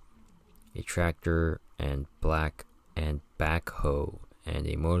car, a tractor and backhoe, and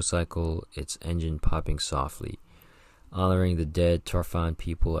a motorcycle, its engine popping softly. Honoring the dead, Turfan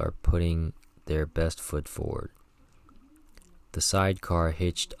people are putting their best foot forward. The sidecar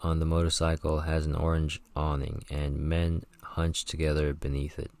hitched on the motorcycle has an orange awning, and men hunched together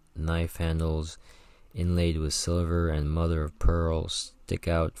beneath it. Knife handles, inlaid with silver and mother of pearl, stick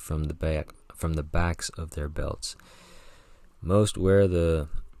out from the backs of their belts. Most wear the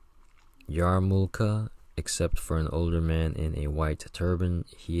yarmulke, except for an older man in a white turban.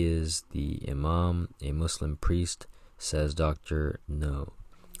 He is the imam, a Muslim priest, says Dr. No.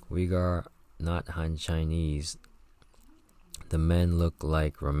 We are not Han Chinese. The men look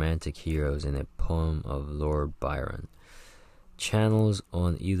like romantic heroes in a poem of Lord Byron. Channels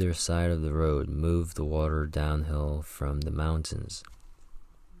on either side of the road move the water downhill from the mountains.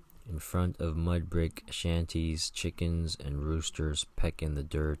 In front of mud brick shanties, chickens and roosters peck in the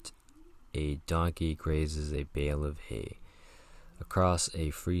dirt. A donkey grazes a bale of hay. Across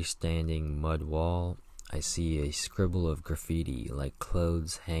a freestanding mud wall, I see a scribble of graffiti like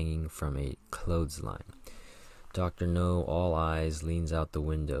clothes hanging from a clothesline. Dr. No, all eyes, leans out the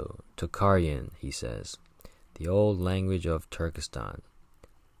window. Tocharian, he says. The old language of Turkestan.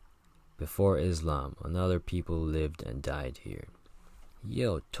 Before Islam, another people lived and died here.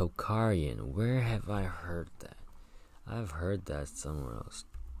 Yo, Tocharian, where have I heard that? I've heard that somewhere else.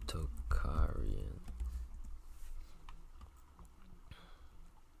 Tocharian.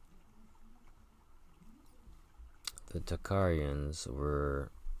 The Tocharians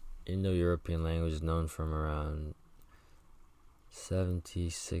were Indo-European languages known from around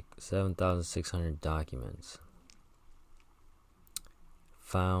 7,600 documents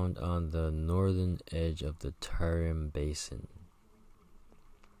found on the northern edge of the Tarim Basin,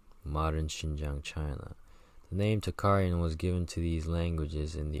 modern Xinjiang, China. The name Tocharian was given to these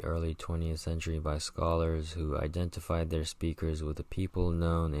languages in the early 20th century by scholars who identified their speakers with the people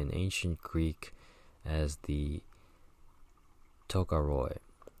known in ancient Greek as the Tokaroi,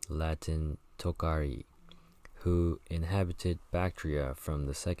 Latin Tochari, who inhabited Bactria from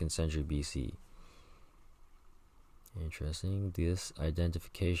the 2nd century BC. Interesting. This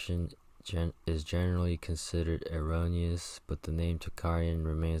identification is generally considered erroneous, but the name Tocharian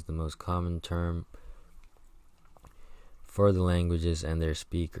remains the most common term for the languages and their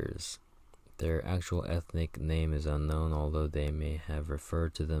speakers. Their actual ethnic name is unknown, although they may have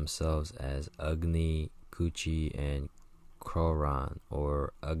referred to themselves as Agni, Kuchi, and Kroran,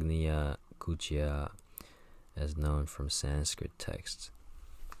 or Agniya, Kuchia, as known from Sanskrit texts.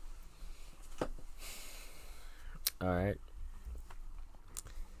 Alright.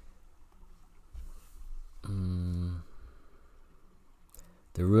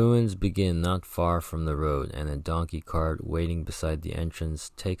 The ruins begin not far from the road, and a donkey cart waiting beside the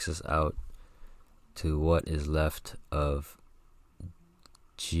entrance takes us out to what is left of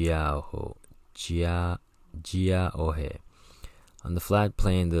Jiaohe. On the flat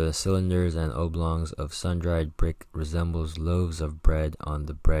plain, the cylinders and oblongs of sun-dried brick resembles loaves of bread on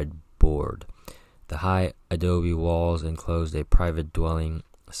the bread board. The high adobe walls enclosed a private dwelling,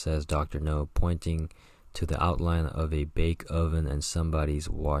 says Dr. No, pointing to the outline of a bake oven and somebody's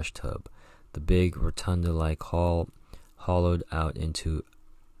wash tub. The big rotunda-like hall, hollowed out into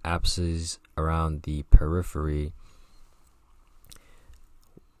apses around the periphery,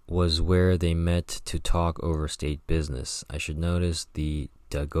 was where they met to talk over state business. I should notice the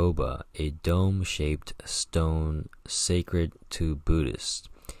dagoba, a dome-shaped stone sacred to Buddhists.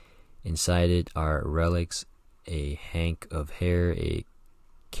 Inside it are relics, a hank of hair, a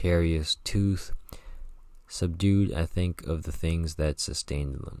carious tooth. Subdued, I think of the things that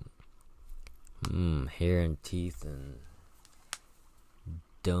sustained them. Hair and teeth and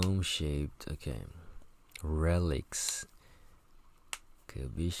dome-shaped. Okay. Relics.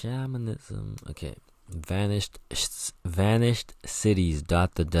 Could be shamanism. Okay. Vanished cities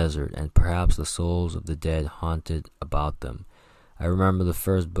dot the desert, and perhaps the souls of the dead haunted about them. I remember the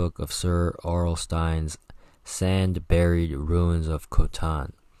first book of Sir Orlstein's Sand-Buried Ruins of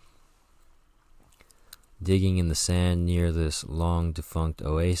Khotan. Digging in the sand near this long-defunct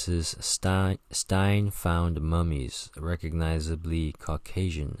oasis, Stein found mummies, recognizably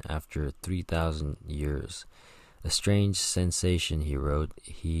Caucasian after 3,000 years. A strange sensation, he wrote,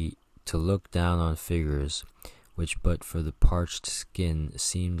 to look down on figures which but for the parched skin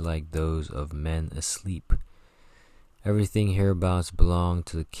seemed like those of men asleep. Everything hereabouts belonged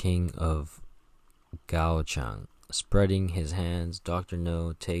to the king of Gaochang. Spreading his hands, Dr.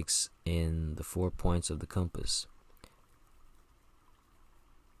 No takes in the 4 points of the compass.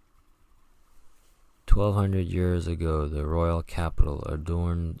 1,200 years ago, the royal capital,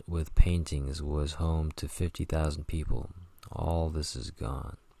 adorned with paintings, was home to 50,000 people. All this is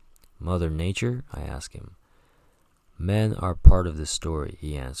gone. Mother Nature? I ask him. Men are part of this story,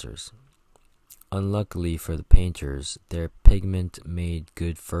 he answers. Unluckily for the painters, their pigment made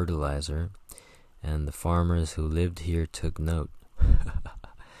good fertilizer, and the farmers who lived here took note.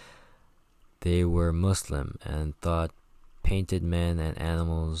 They were Muslim and thought painted men and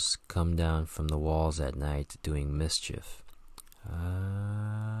animals come down from the walls at night doing mischief. Oh.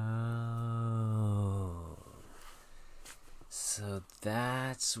 So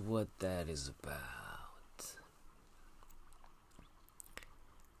that's what that is about.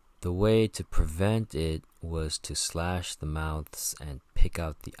 The way to prevent it was to slash the mouths and pick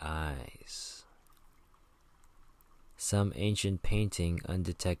out the eyes. Some ancient painting,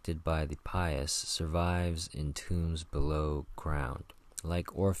 undetected by the pious, survives in tombs below ground.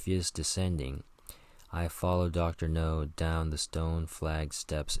 Like Orpheus descending, I follow Dr. No down the stone-flagged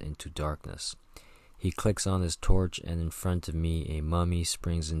steps into darkness. He clicks on his torch, and in front of me a mummy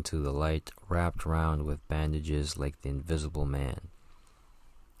springs into the light, wrapped round with bandages like the Invisible Man.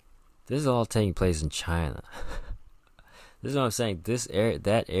 This is all taking place in China. This is what I'm saying.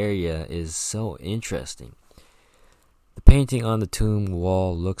 That area is so interesting. The painting on the tomb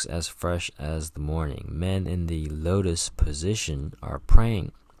wall looks as fresh as the morning. Men in the lotus position are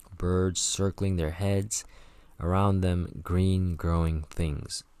praying. Birds circling their heads. Around them, green growing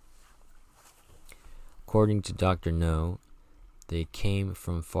things. According to Dr. No, they came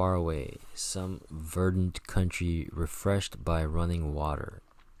from far away, some verdant country refreshed by running water.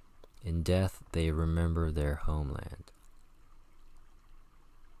 In death, they remember their homeland.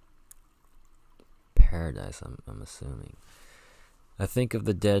 Paradise, I'm assuming. I think of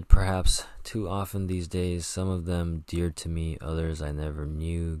the dead perhaps too often these days, some of them dear to me, others I never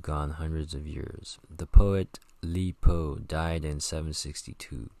knew, gone hundreds of years. The poet Li Po died in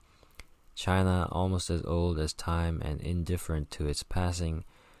 762. China, almost as old as time and indifferent to its passing,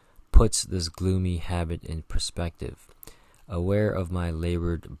 puts this gloomy habit in perspective. Aware of my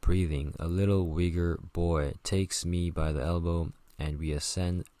labored breathing, a little Uyghur boy takes me by the elbow and we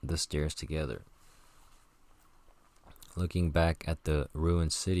ascend the stairs together. Looking back at the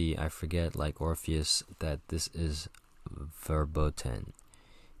ruined city, I forget, like Orpheus, that this is verboten.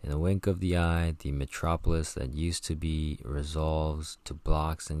 In a wink of the eye, the metropolis that used to be resolves to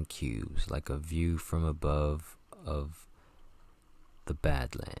blocks and cubes, like a view from above of the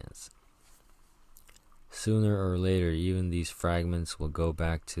Badlands. Sooner or later, even these fragments will go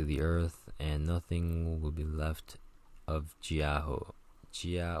back to the earth, and nothing will be left of Jiaohe.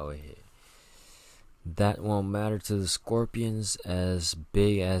 That won't matter to the scorpions as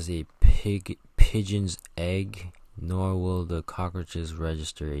big as a pigeon's egg, nor will the cockroaches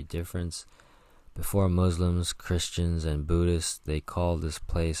register a difference. Before Muslims, Christians, and Buddhists, they call this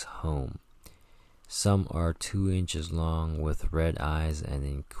place home. Some are 2 inches long with red eyes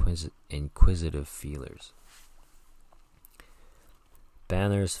and inquisitive feelers.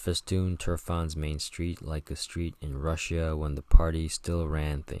 Banners festoon Turfan's main street like a street in Russia when the party still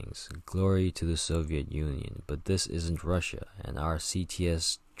ran things. Glory to the Soviet Union, but this isn't Russia, and our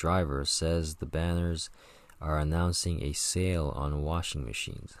CTS driver says the banners are announcing a sale on washing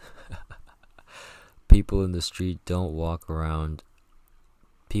machines. People in the street don't walk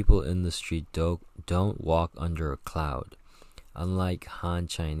under a cloud. Unlike Han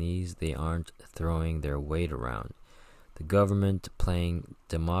Chinese, they aren't throwing their weight around. The government, playing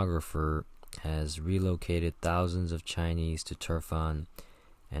demographer, has relocated thousands of Chinese to Turfan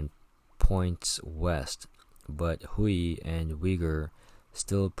and points west, but Hui and Uyghur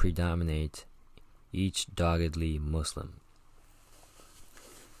still predominate, each doggedly Muslim.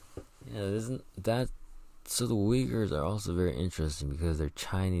 Yeah, isn't that so? The Uyghurs are also very interesting because they're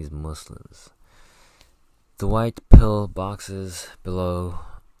Chinese Muslims. The white pill boxes belong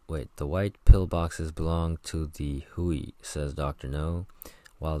to the Hui, says Dr. No,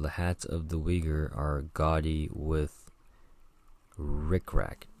 while the hats of the Uyghur are gaudy with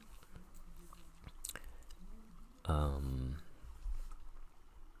rickrack.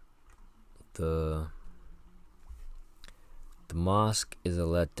 The mosque is a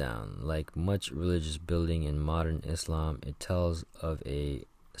letdown. Like much religious building in modern Islam, it tells of a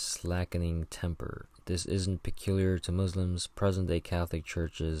slackening temper. This isn't peculiar to Muslims. Present-day Catholic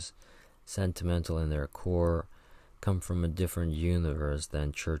churches, sentimental in their core, come from a different universe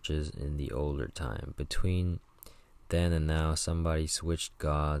than churches in the older time. Between then and now, somebody switched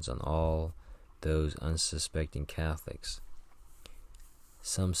gods on all those unsuspecting Catholics.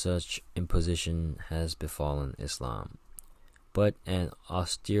 Some such imposition has befallen Islam. But an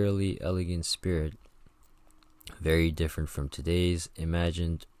austerely elegant spirit, very different from today's,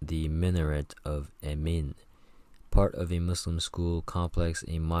 imagined the minaret of Emin, part of a Muslim school complex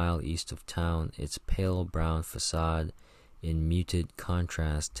a mile east of town. Its pale brown facade, in muted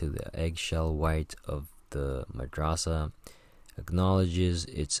contrast to the eggshell white of the madrasa, acknowledges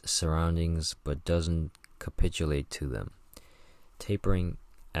its surroundings but doesn't capitulate to them. Tapering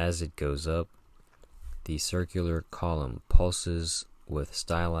as it goes up, the circular column pulses with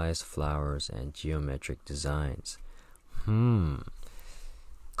stylized flowers and geometric designs.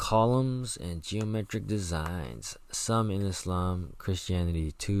 columns and geometric designs. Some in Islam,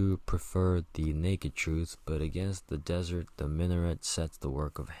 Christianity too, prefer the naked truth, but against the desert, the minaret sets the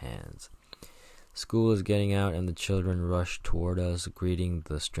work of hands. School is getting out, and the children rush toward us, greeting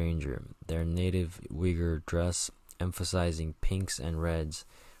the stranger. Their native Uyghur dress, emphasizing pinks and reds,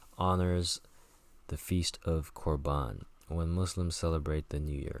 honors the feast of Korban, when Muslims celebrate the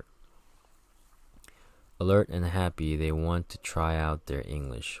New Year. Alert and happy, they want to try out their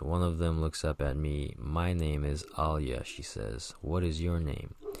English. One of them looks up at me. "My name is Alia," she says. "What is your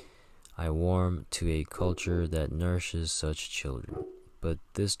name?" I warm to a culture that nourishes such children. But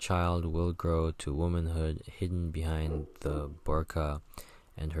this child will grow to womanhood hidden behind the burqa,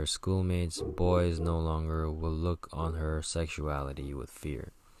 and her schoolmates, boys, no longer will look on her sexuality with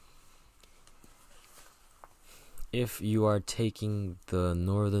fear. If you are taking the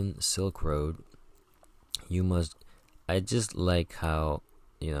Northern Silk Road, you must... I just like how,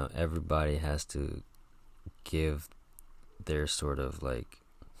 everybody has to give their sort of,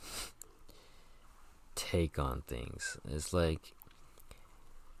 take on things. It's like...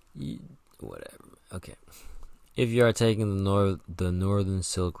 whatever. Okay. If you are taking the Northern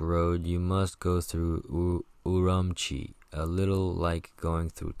Silk Road, you must go through Urumqi, a little like going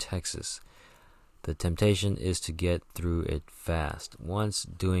through Texas. The temptation is to get through it fast. Once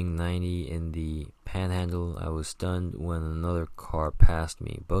doing 90 in the Panhandle, I was stunned when another car passed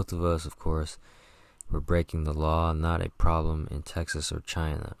me. Both of us, of course, were breaking the law, not a problem in Texas or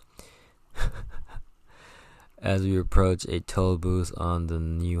China. As we approach a toll booth on the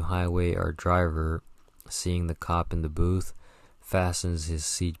new highway, our driver, seeing the cop in the booth, fastens his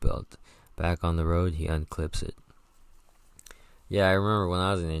seatbelt. Back on the road, he unclips it. Yeah, I remember when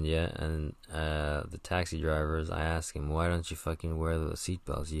I was in India, and the taxi drivers, I asked him, "Why don't you fucking wear the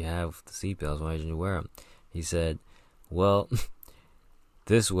seatbelts? You have the seatbelts, why didn't you wear them?" He said, "Well,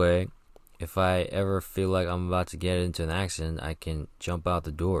 this way, if I ever feel like I'm about to get into an accident, I can jump out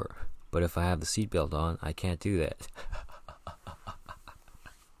the door. But if I have the seatbelt on, I can't do that."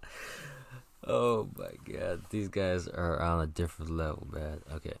 Oh my god, these guys are on a different level, man.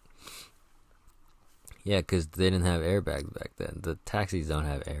 Okay. Yeah, because they didn't have airbags back then. The taxis don't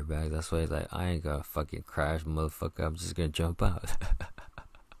have airbags. That's why he's like, "I ain't gonna fucking crash, motherfucker. I'm just gonna jump out."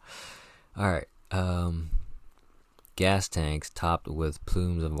 Alright. Gas tanks topped with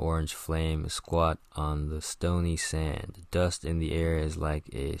plumes of orange flame squat on the stony sand. Dust in the air is like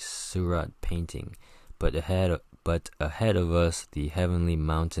a Surat painting, but ahead of us the heavenly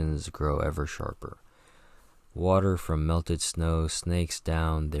mountains grow ever sharper. Water from melted snow snakes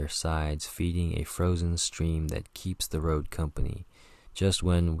down their sides, feeding a frozen stream that keeps the road company. Just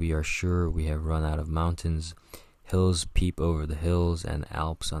when we are sure we have run out of mountains, hills peep over the hills, and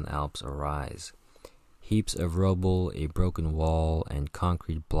Alps on Alps arise. Heaps of rubble, a broken wall, and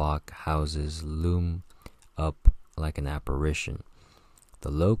concrete block houses loom up like an apparition.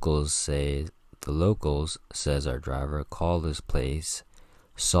 The locals, says our driver, call this place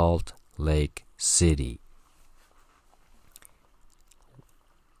Salt Lake City.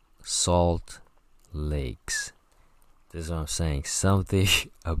 Salt Lakes. This is what I'm saying. Something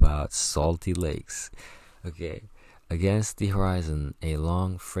about salty lakes. Okay. Against the horizon, a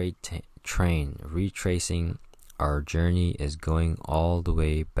long freight train retracing our journey is going all the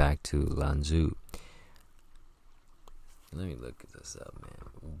way back to Lanzhou. Let me look this up,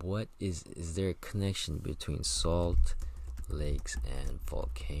 man. What is there a connection between salt lakes and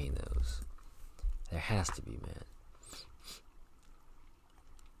volcanoes? There has to be, man.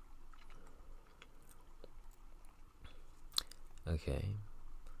 Okay.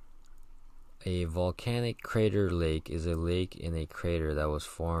 A volcanic crater lake is a lake in a crater that was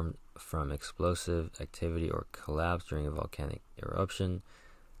formed from explosive activity or collapse during a volcanic eruption.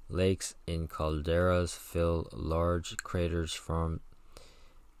 Lakes in calderas fill large craters from...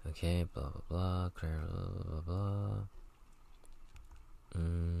 Okay, blah, blah, blah, crater, blah, blah, blah.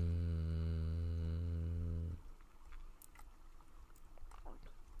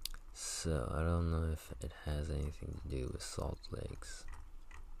 So, I don't know if it has anything to do with salt lakes.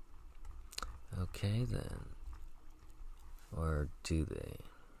 Okay, then. Or do they?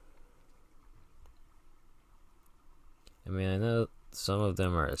 I mean, I know some of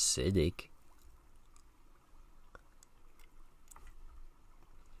them are acidic.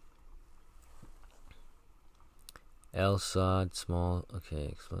 El Sod, small...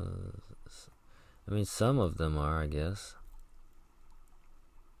 Okay, I mean, some of them are, I guess.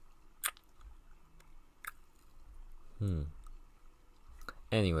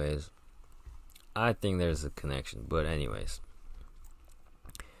 Anyways, I think there's a connection, but anyways.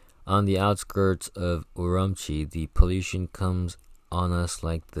 On the outskirts of Urumqi, the pollution comes on us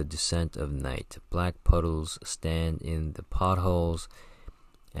like the descent of night. Black puddles stand in the potholes,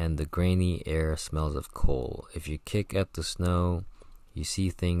 and the grainy air smells of coal. If you kick at the snow, you see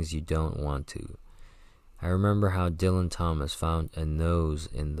things you don't want to. I remember how Dylan Thomas found a nose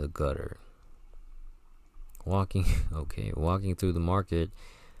in the gutter. Walking through the market,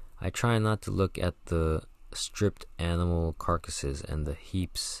 I try not to look at the stripped animal carcasses and the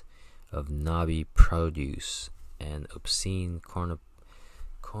heaps of knobby produce and obscene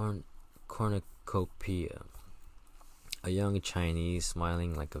cornucopia. A young Chinese,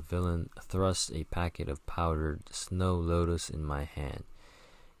 smiling like a villain, thrusts a packet of powdered snow lotus in my hand.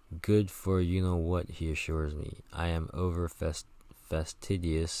 Good for you-know-what, he assures me. I am over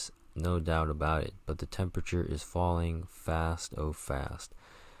fastidious, no doubt about it, but the temperature is falling fast, oh fast.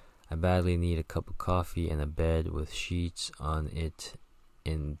 I badly need a cup of coffee and a bed with sheets on it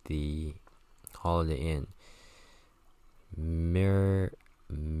in the Holiday Inn. Mirabile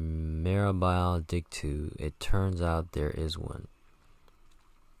dictu, it turns out there is one.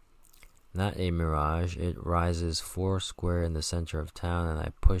 Not a mirage, it rises 4 square in the center of town, and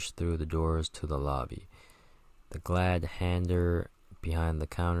I push through the doors to the lobby. The glad hander behind the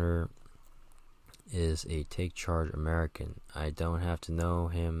counter is a take-charge American. I don't have to know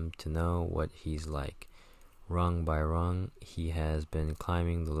him to know what he's like. Rung by rung, he has been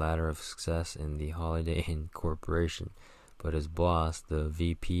climbing the ladder of success in the Holiday Inn Corporation, but his boss, the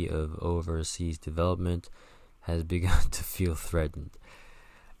VP of Overseas Development, has begun to feel threatened.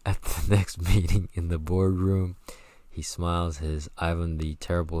 At the next meeting in the boardroom, he smiles his Ivan the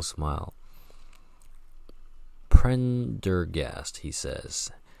Terrible smile. Prendergast, he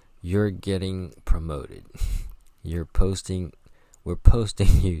says, you're getting promoted. We're posting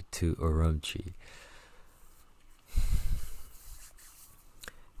you to Urumqi.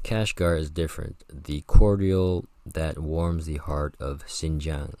 Kashgar is different, the cordial that warms the heart of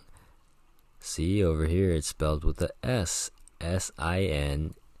Xinjiang. See, over here it's spelled with a S,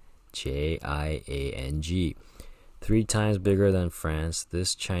 Sinjiang. 3 times bigger than France,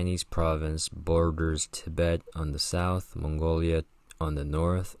 this Chinese province borders Tibet on the south, Mongolia on the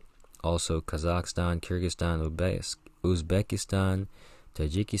north, also Kazakhstan, Kyrgyzstan, Uzbekistan,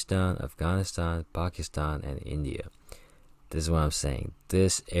 Tajikistan, Afghanistan, Pakistan, and India. This is what I'm saying.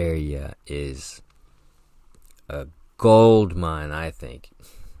 This area is a gold mine, I think.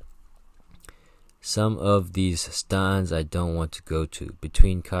 Some of these stands I don't want to go to.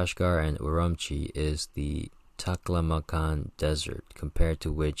 Between Kashgar and Urumqi is the Taklamakan Desert, compared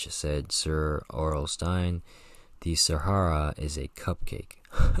to which, said Sir Orlstein, the Sahara is a cupcake.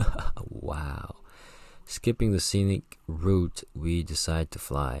 Wow. Skipping the scenic route, we decide to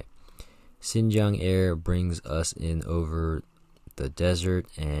fly. Xinjiang Air brings us in over the desert,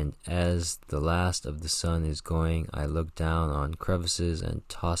 and as the last of the sun is going, I look down on crevices and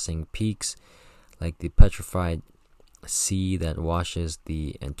tossing peaks like the petrified sea that washes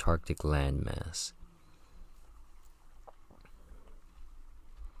the Antarctic landmass.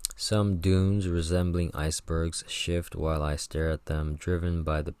 Some dunes resembling icebergs shift while I stare at them, driven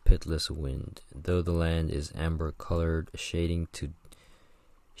by the pitiless wind. Though the land is amber-colored, shading to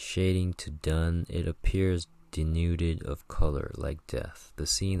dun, it appears denuded of color, like death. The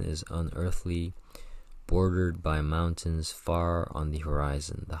scene is unearthly, bordered by mountains far on the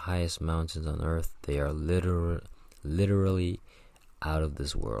horizon. The highest mountains on earth, they are literally out of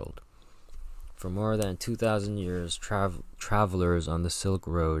this world. For more than 2,000 years, travelers on the Silk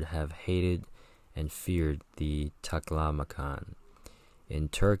Road have hated and feared the Taklamakan. In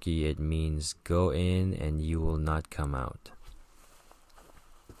Turkey, it means go in and you will not come out.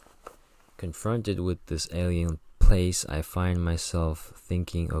 Confronted with this alien place, I find myself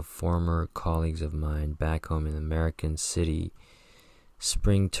thinking of former colleagues of mine back home in American City.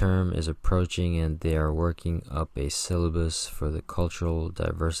 Spring term is approaching and they are working up a syllabus for the cultural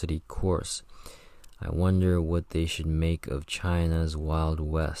diversity course. I wonder what they should make of China's Wild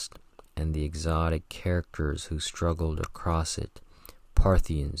West and the exotic characters who struggled across it.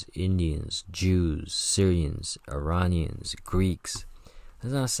 Parthians, Indians, Jews, Syrians, Iranians, Greeks.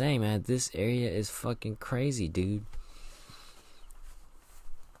 That's what I'm saying, man. This area is fucking crazy, dude.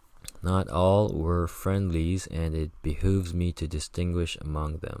 Not all were friendlies, and it behooves me to distinguish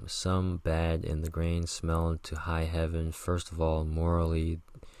among them. Some bad in the grain smell to high heaven, first of all, morally,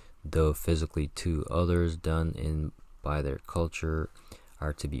 though physically too. Others, done in by their culture,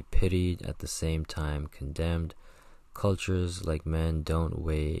 are to be pitied, at the same time condemned. Cultures, like men, don't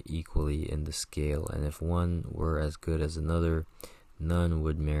weigh equally in the scale, and if one were as good as another, none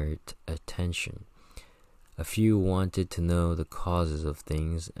would merit attention. A few wanted to know the causes of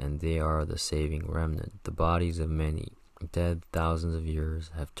things, and they are the saving remnant. The bodies of many, dead thousands of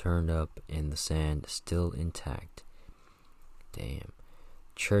years, have turned up in the sand, still intact. Damn.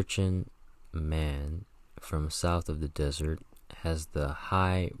 Churchin man from south of the desert has the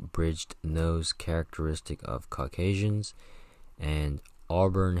high bridged nose characteristic of Caucasians, and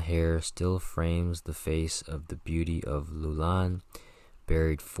auburn hair still frames the face of the beauty of Lulan,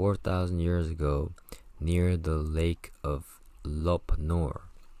 buried 4,000 years ago near the lake of Lop Nor.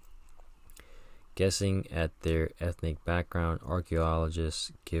 Guessing at their ethnic background,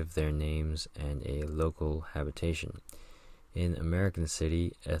 archaeologists give their names and a local habitation. In American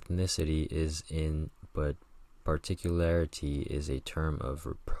City, ethnicity is in, but particularity is a term of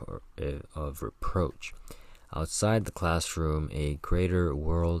reproach. Outside the classroom, a greater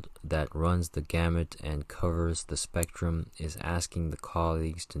world that runs the gamut and covers the spectrum is asking the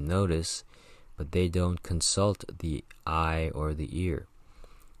colleagues to notice, but they don't consult the eye or the ear.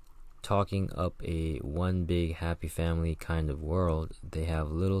 Talking up a one big happy family kind of world, they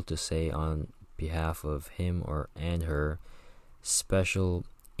have little to say on behalf of him or and her, special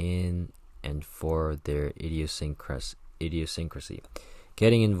in and for their idiosyncrasy.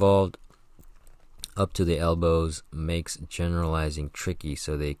 Getting involved up to the elbows makes generalizing tricky,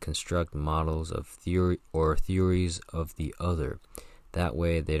 so they construct models of theory or theories of the other. That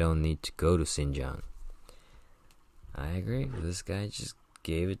way they don't need to go to Xinjiang. I agree. This guy just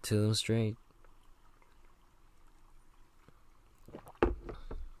gave it to them straight.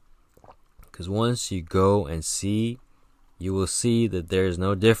 Because once you go and see, you will see that there's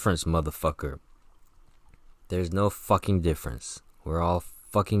no difference, motherfucker. There's no fucking difference. We're all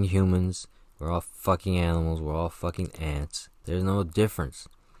fucking humans. We're all fucking animals. We're all fucking ants. There's no difference.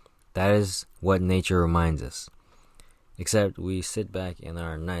 That is what nature reminds us. Except we sit back in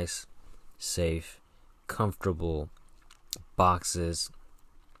our nice, safe, comfortable boxes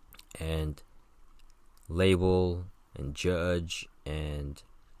and label and judge and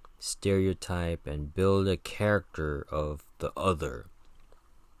stereotype and build a character of the other.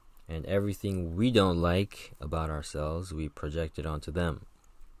 And everything we don't like about ourselves, we project it onto them.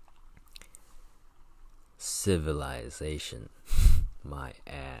 Civilization. My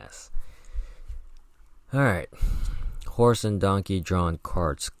ass. Alright. Horse and donkey-drawn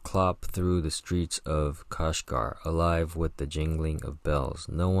carts clop through the streets of Kashgar, alive with the jingling of bells.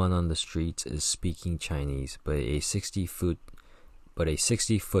 No one on the streets is speaking Chinese, but a 60-foot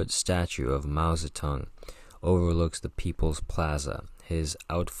statue of Mao Zedong overlooks the People's Plaza, his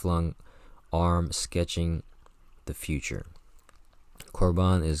outflung arm sketching the future.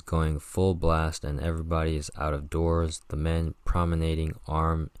 Korban is going full blast and everybody is out of doors, the men promenading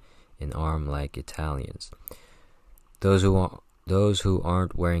arm in arm like Italians. Those who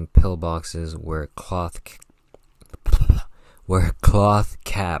aren't wearing pillboxes wear cloth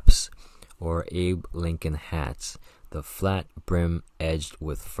caps or Abe Lincoln hats, the flat brim edged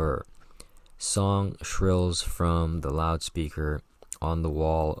with fur. Song shrills from the loudspeaker on the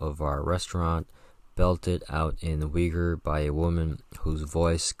wall of our restaurant, belted out in Uyghur by a woman whose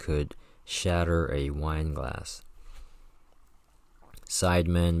voice could shatter a wine glass.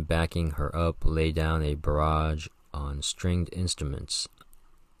 Sidemen backing her up lay down a barrage on stringed instruments,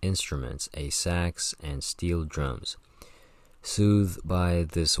 a sax and steel drums. Soothed by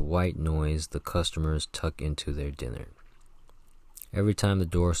this white noise, the customers tuck into their dinner. Every time the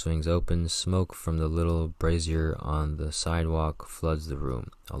door swings open, smoke from the little brazier on the sidewalk floods the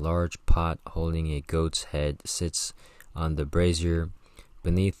room. A large pot holding a goat's head sits on the brazier.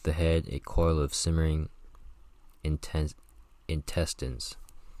 Beneath the head, a coil of simmering intestines.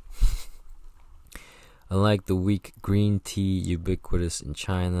 Unlike the weak green tea ubiquitous in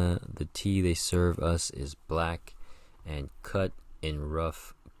China, the tea they serve us is black and cut in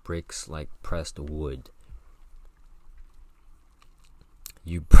rough bricks like pressed wood.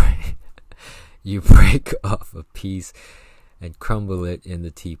 You break off a piece and crumble it in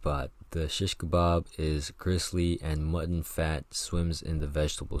the teapot. The shish kebab is gristly and mutton fat swims in the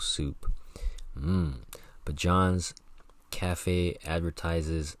vegetable soup. But John's Cafe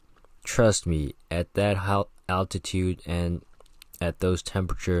advertises, "Trust me, at that altitude and at those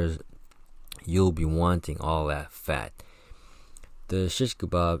temperatures, you'll be wanting all that fat." The shish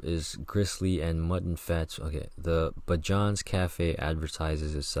kebab is gristly and mutton fat. But John's Cafe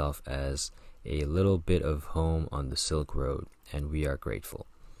advertises itself as a little bit of home on the Silk Road, and we are grateful.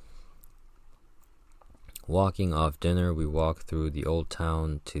 Walking off dinner, we walk through the old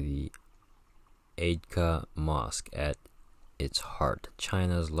town to the Eidka Mosque. At its heart,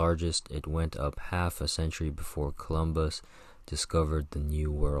 China's largest, it went up half a century before Columbus discovered the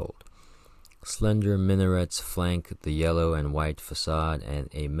New World. Slender minarets flank the yellow and white facade, and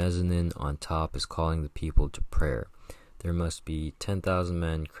a mezzanine on top is calling the people to prayer. There must be 10,000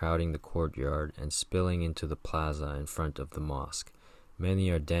 men crowding the courtyard and spilling into the plaza in front of the mosque. Many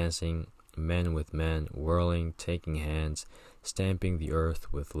are dancing, men with men, whirling, taking hands, stamping the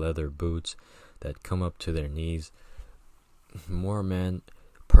earth with leather boots that come up to their knees. More men,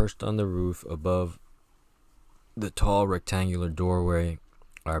 perched on the roof above the tall rectangular doorway,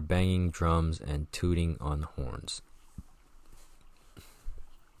 are banging drums and tooting on horns.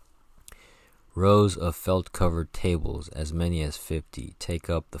 Rows of felt-covered tables, as many as 50, take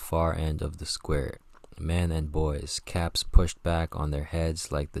up the far end of the square. Men and boys, caps pushed back on their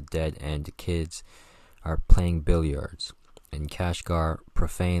heads like the dead and kids, are playing billiards. In Kashgar,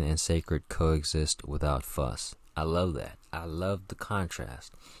 profane and sacred coexist without fuss. I love that. I love the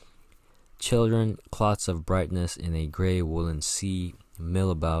contrast. Children, clots of brightness in a gray woolen sea,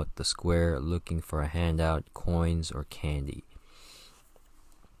 mill about the square looking for a handout, coins, or candy.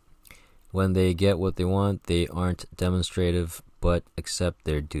 When they get what they want, they aren't demonstrative, but accept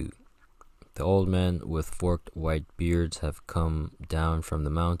their due. The old men with forked white beards have come down from the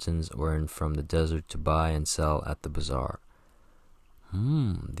mountains or from the desert to buy and sell at the bazaar.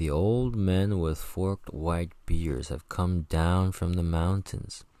 The old men with forked white beards have come down from the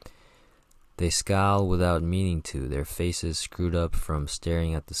mountains. They scowl without meaning to, their faces screwed up from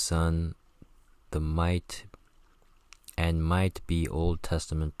staring at the sun. Might be Old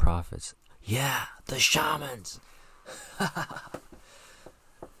Testament prophets. Yeah, the shamans!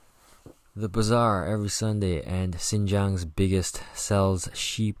 The bazaar every Sunday, and Xinjiang's biggest, sells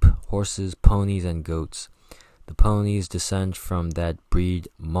sheep, horses, ponies, and goats. The ponies descend from that breed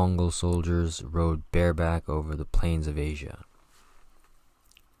Mongol soldiers rode bareback over the plains of Asia.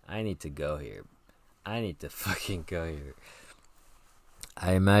 I need to go here. I need to fucking go here.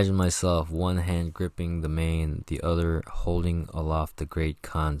 I imagine myself, one hand gripping the mane, the other holding aloft the great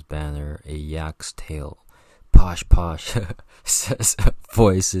Khan's banner, a yak's tail. Posh, posh, says a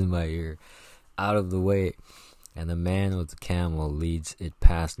voice in my ear. Out of the way. And the man with the camel leads it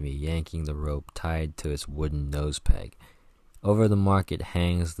past me, yanking the rope tied to its wooden nose peg. Over the market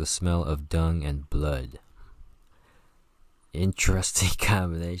hangs the smell of dung and blood. Interesting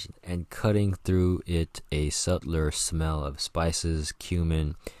combination. And cutting through it a subtler smell of spices,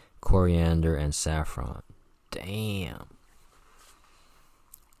 cumin, coriander, and saffron. Damn.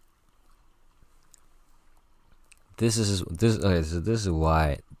 This is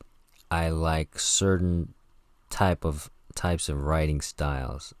why I like certain types of writing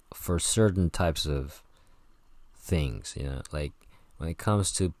styles for certain types of things, like when it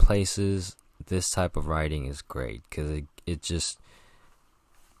comes to places, this type of writing is great because it just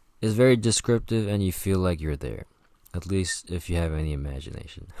is very descriptive and you feel like you're there, at least if you have any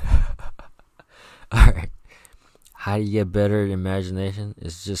imagination. Alright, how do you get better at imagination?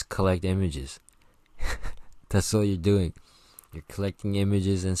 It's just collect images. That's all you're doing. You're collecting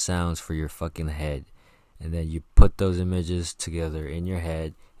images and sounds for your fucking head. And then you put those images together in your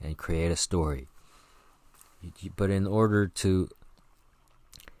head and create a story. But in order to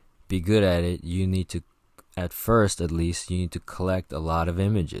be good at it, you need to, at first at least, you need to collect a lot of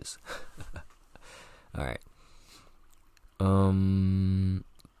images. Alright.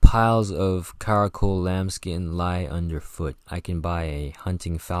 Piles of Karakul lambskin lie underfoot. I can buy a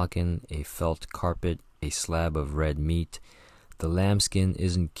hunting falcon, a felt carpet, a slab of red meat. The lambskin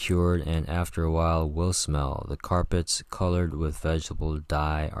isn't cured and after a while will smell. The carpets, colored with vegetable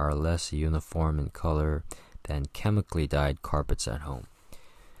dye, are less uniform in color than chemically dyed carpets at home.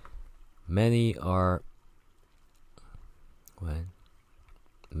 Many are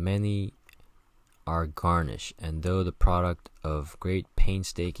garnish, and though the product of great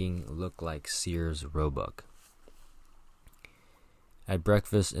painstaking, look like Sears Roebuck. At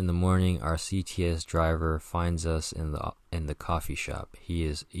breakfast in the morning, our CTS driver finds us in the coffee shop. He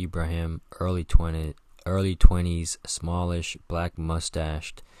is Ibrahim, early 20s, smallish, black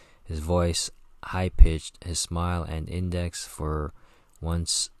mustached, his voice high-pitched, his smile and index for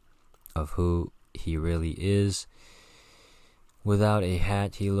once of who he really is. Without a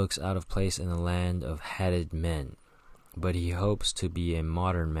hat, he looks out of place in a land of hatted men. But he hopes to be a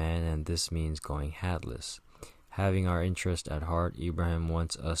modern man, and this means going hatless. Having our interest at heart, Ibrahim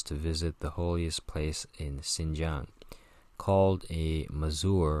wants us to visit the holiest place in Xinjiang. Called a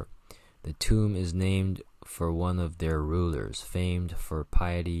mazur, the tomb is named for one of their rulers, famed for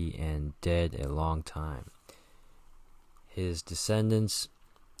piety and dead a long time. His descendants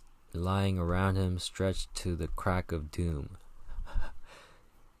lying around him stretched to the crack of doom.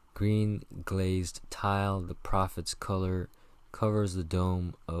 Green glazed tile, the prophet's color, covers the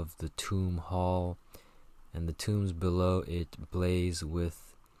dome of the tomb hall, and the tombs below it blaze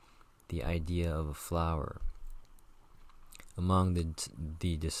with the idea of a flower. Among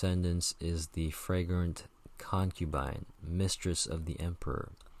the descendants is the fragrant concubine, mistress of the emperor.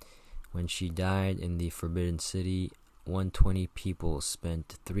 When she died in the Forbidden City, 120 people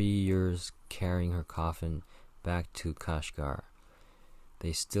spent 3 years carrying her coffin back to Kashgar.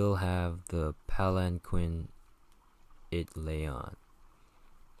 They still have the palanquin it lay on.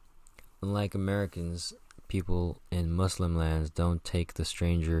 Unlike Americans, people in Muslim lands don't take the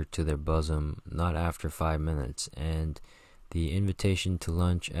stranger to their bosom, not after 5 minutes, and the invitation to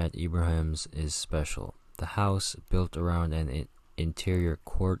lunch at Ibrahim's is special. The house, built around an interior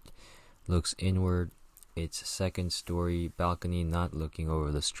court, looks inward, its second-story balcony not looking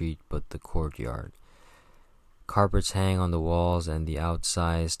over the street but the courtyard. Carpets hang on the walls, and the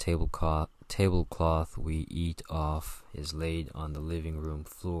outsized tablecloth we eat off is laid on the living room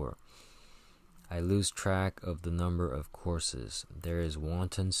floor. I lose track of the number of courses. There is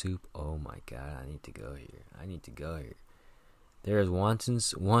wonton soup. Oh my god, I need to go here. There is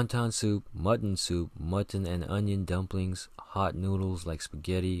wonton soup, mutton and onion dumplings, hot noodles like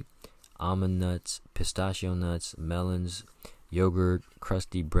spaghetti, almond nuts, pistachio nuts, melons, yogurt,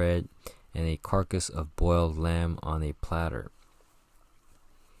 crusty bread, and a carcass of boiled lamb on a platter.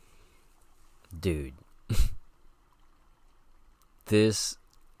 Dude, this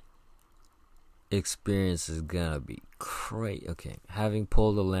experience is gonna be great. Okay, having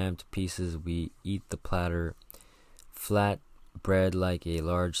pulled the lamb to pieces, we eat the platter, flat bread like a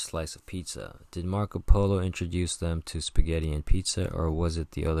large slice of pizza. Did Marco Polo introduce them to spaghetti and pizza, or was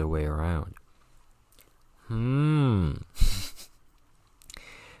it the other way around?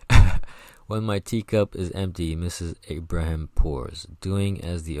 When my teacup is empty, Mrs. Ibrahim pours. Doing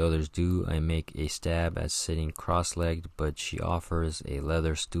as the others do, I make a stab at sitting cross-legged, but she offers a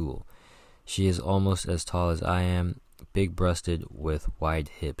leather stool. She is almost as tall as I am, big-breasted with wide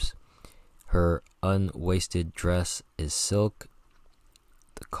hips. Her unwaisted dress is silk,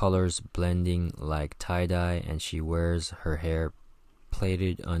 the colors blending like tie-dye, and she wears her hair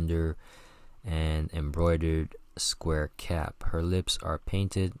plaited under an embroidered square cap. Her lips are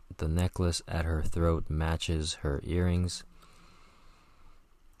painted, the necklace at her throat matches her earrings.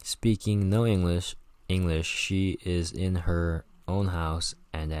 Speaking no English, she is in her own house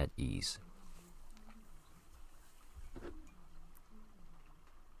and at ease.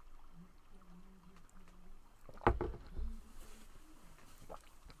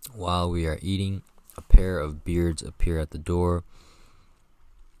 While we are eating, a pair of beards appear at the door,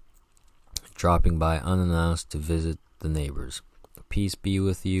 dropping by unannounced to visit the neighbors. Peace be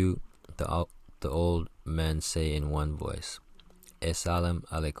with you, the old men say in one voice. Assalamu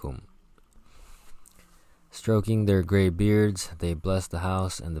alaikum. Stroking their gray beards, they bless the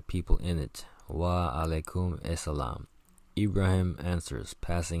house and the people in it. Wa alaikum assalam. Ibrahim answers,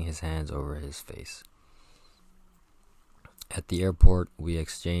 passing his hands over his face. At the airport, we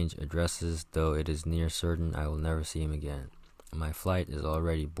exchange addresses, though it is near certain I will never see him again. My flight is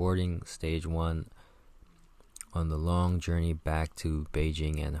already boarding, stage 1, on the long journey back to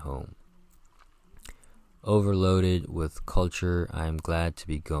Beijing and home. Overloaded with culture, I am glad to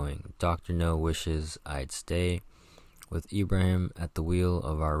be going. Dr. No wishes I'd stay. With Ibrahim at the wheel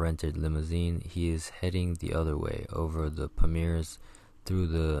of our rented limousine, he is heading the other way, over the Pamirs, through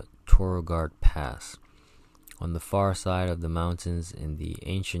the Torogart Pass. On the far side of the mountains, in the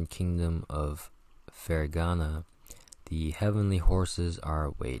ancient kingdom of Fergana, the heavenly horses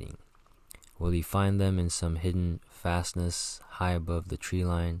are waiting. Will he find them in some hidden fastness high above the tree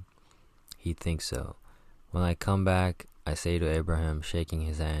line? He thinks so. When I come back, I say to Abraham, shaking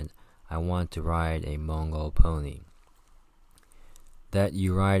his hand, I want to ride a Mongol pony. That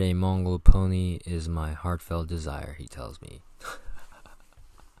you ride a Mongol pony is my heartfelt desire, he tells me.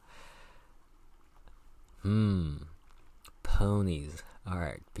 Ponies.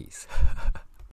 Alright, peace.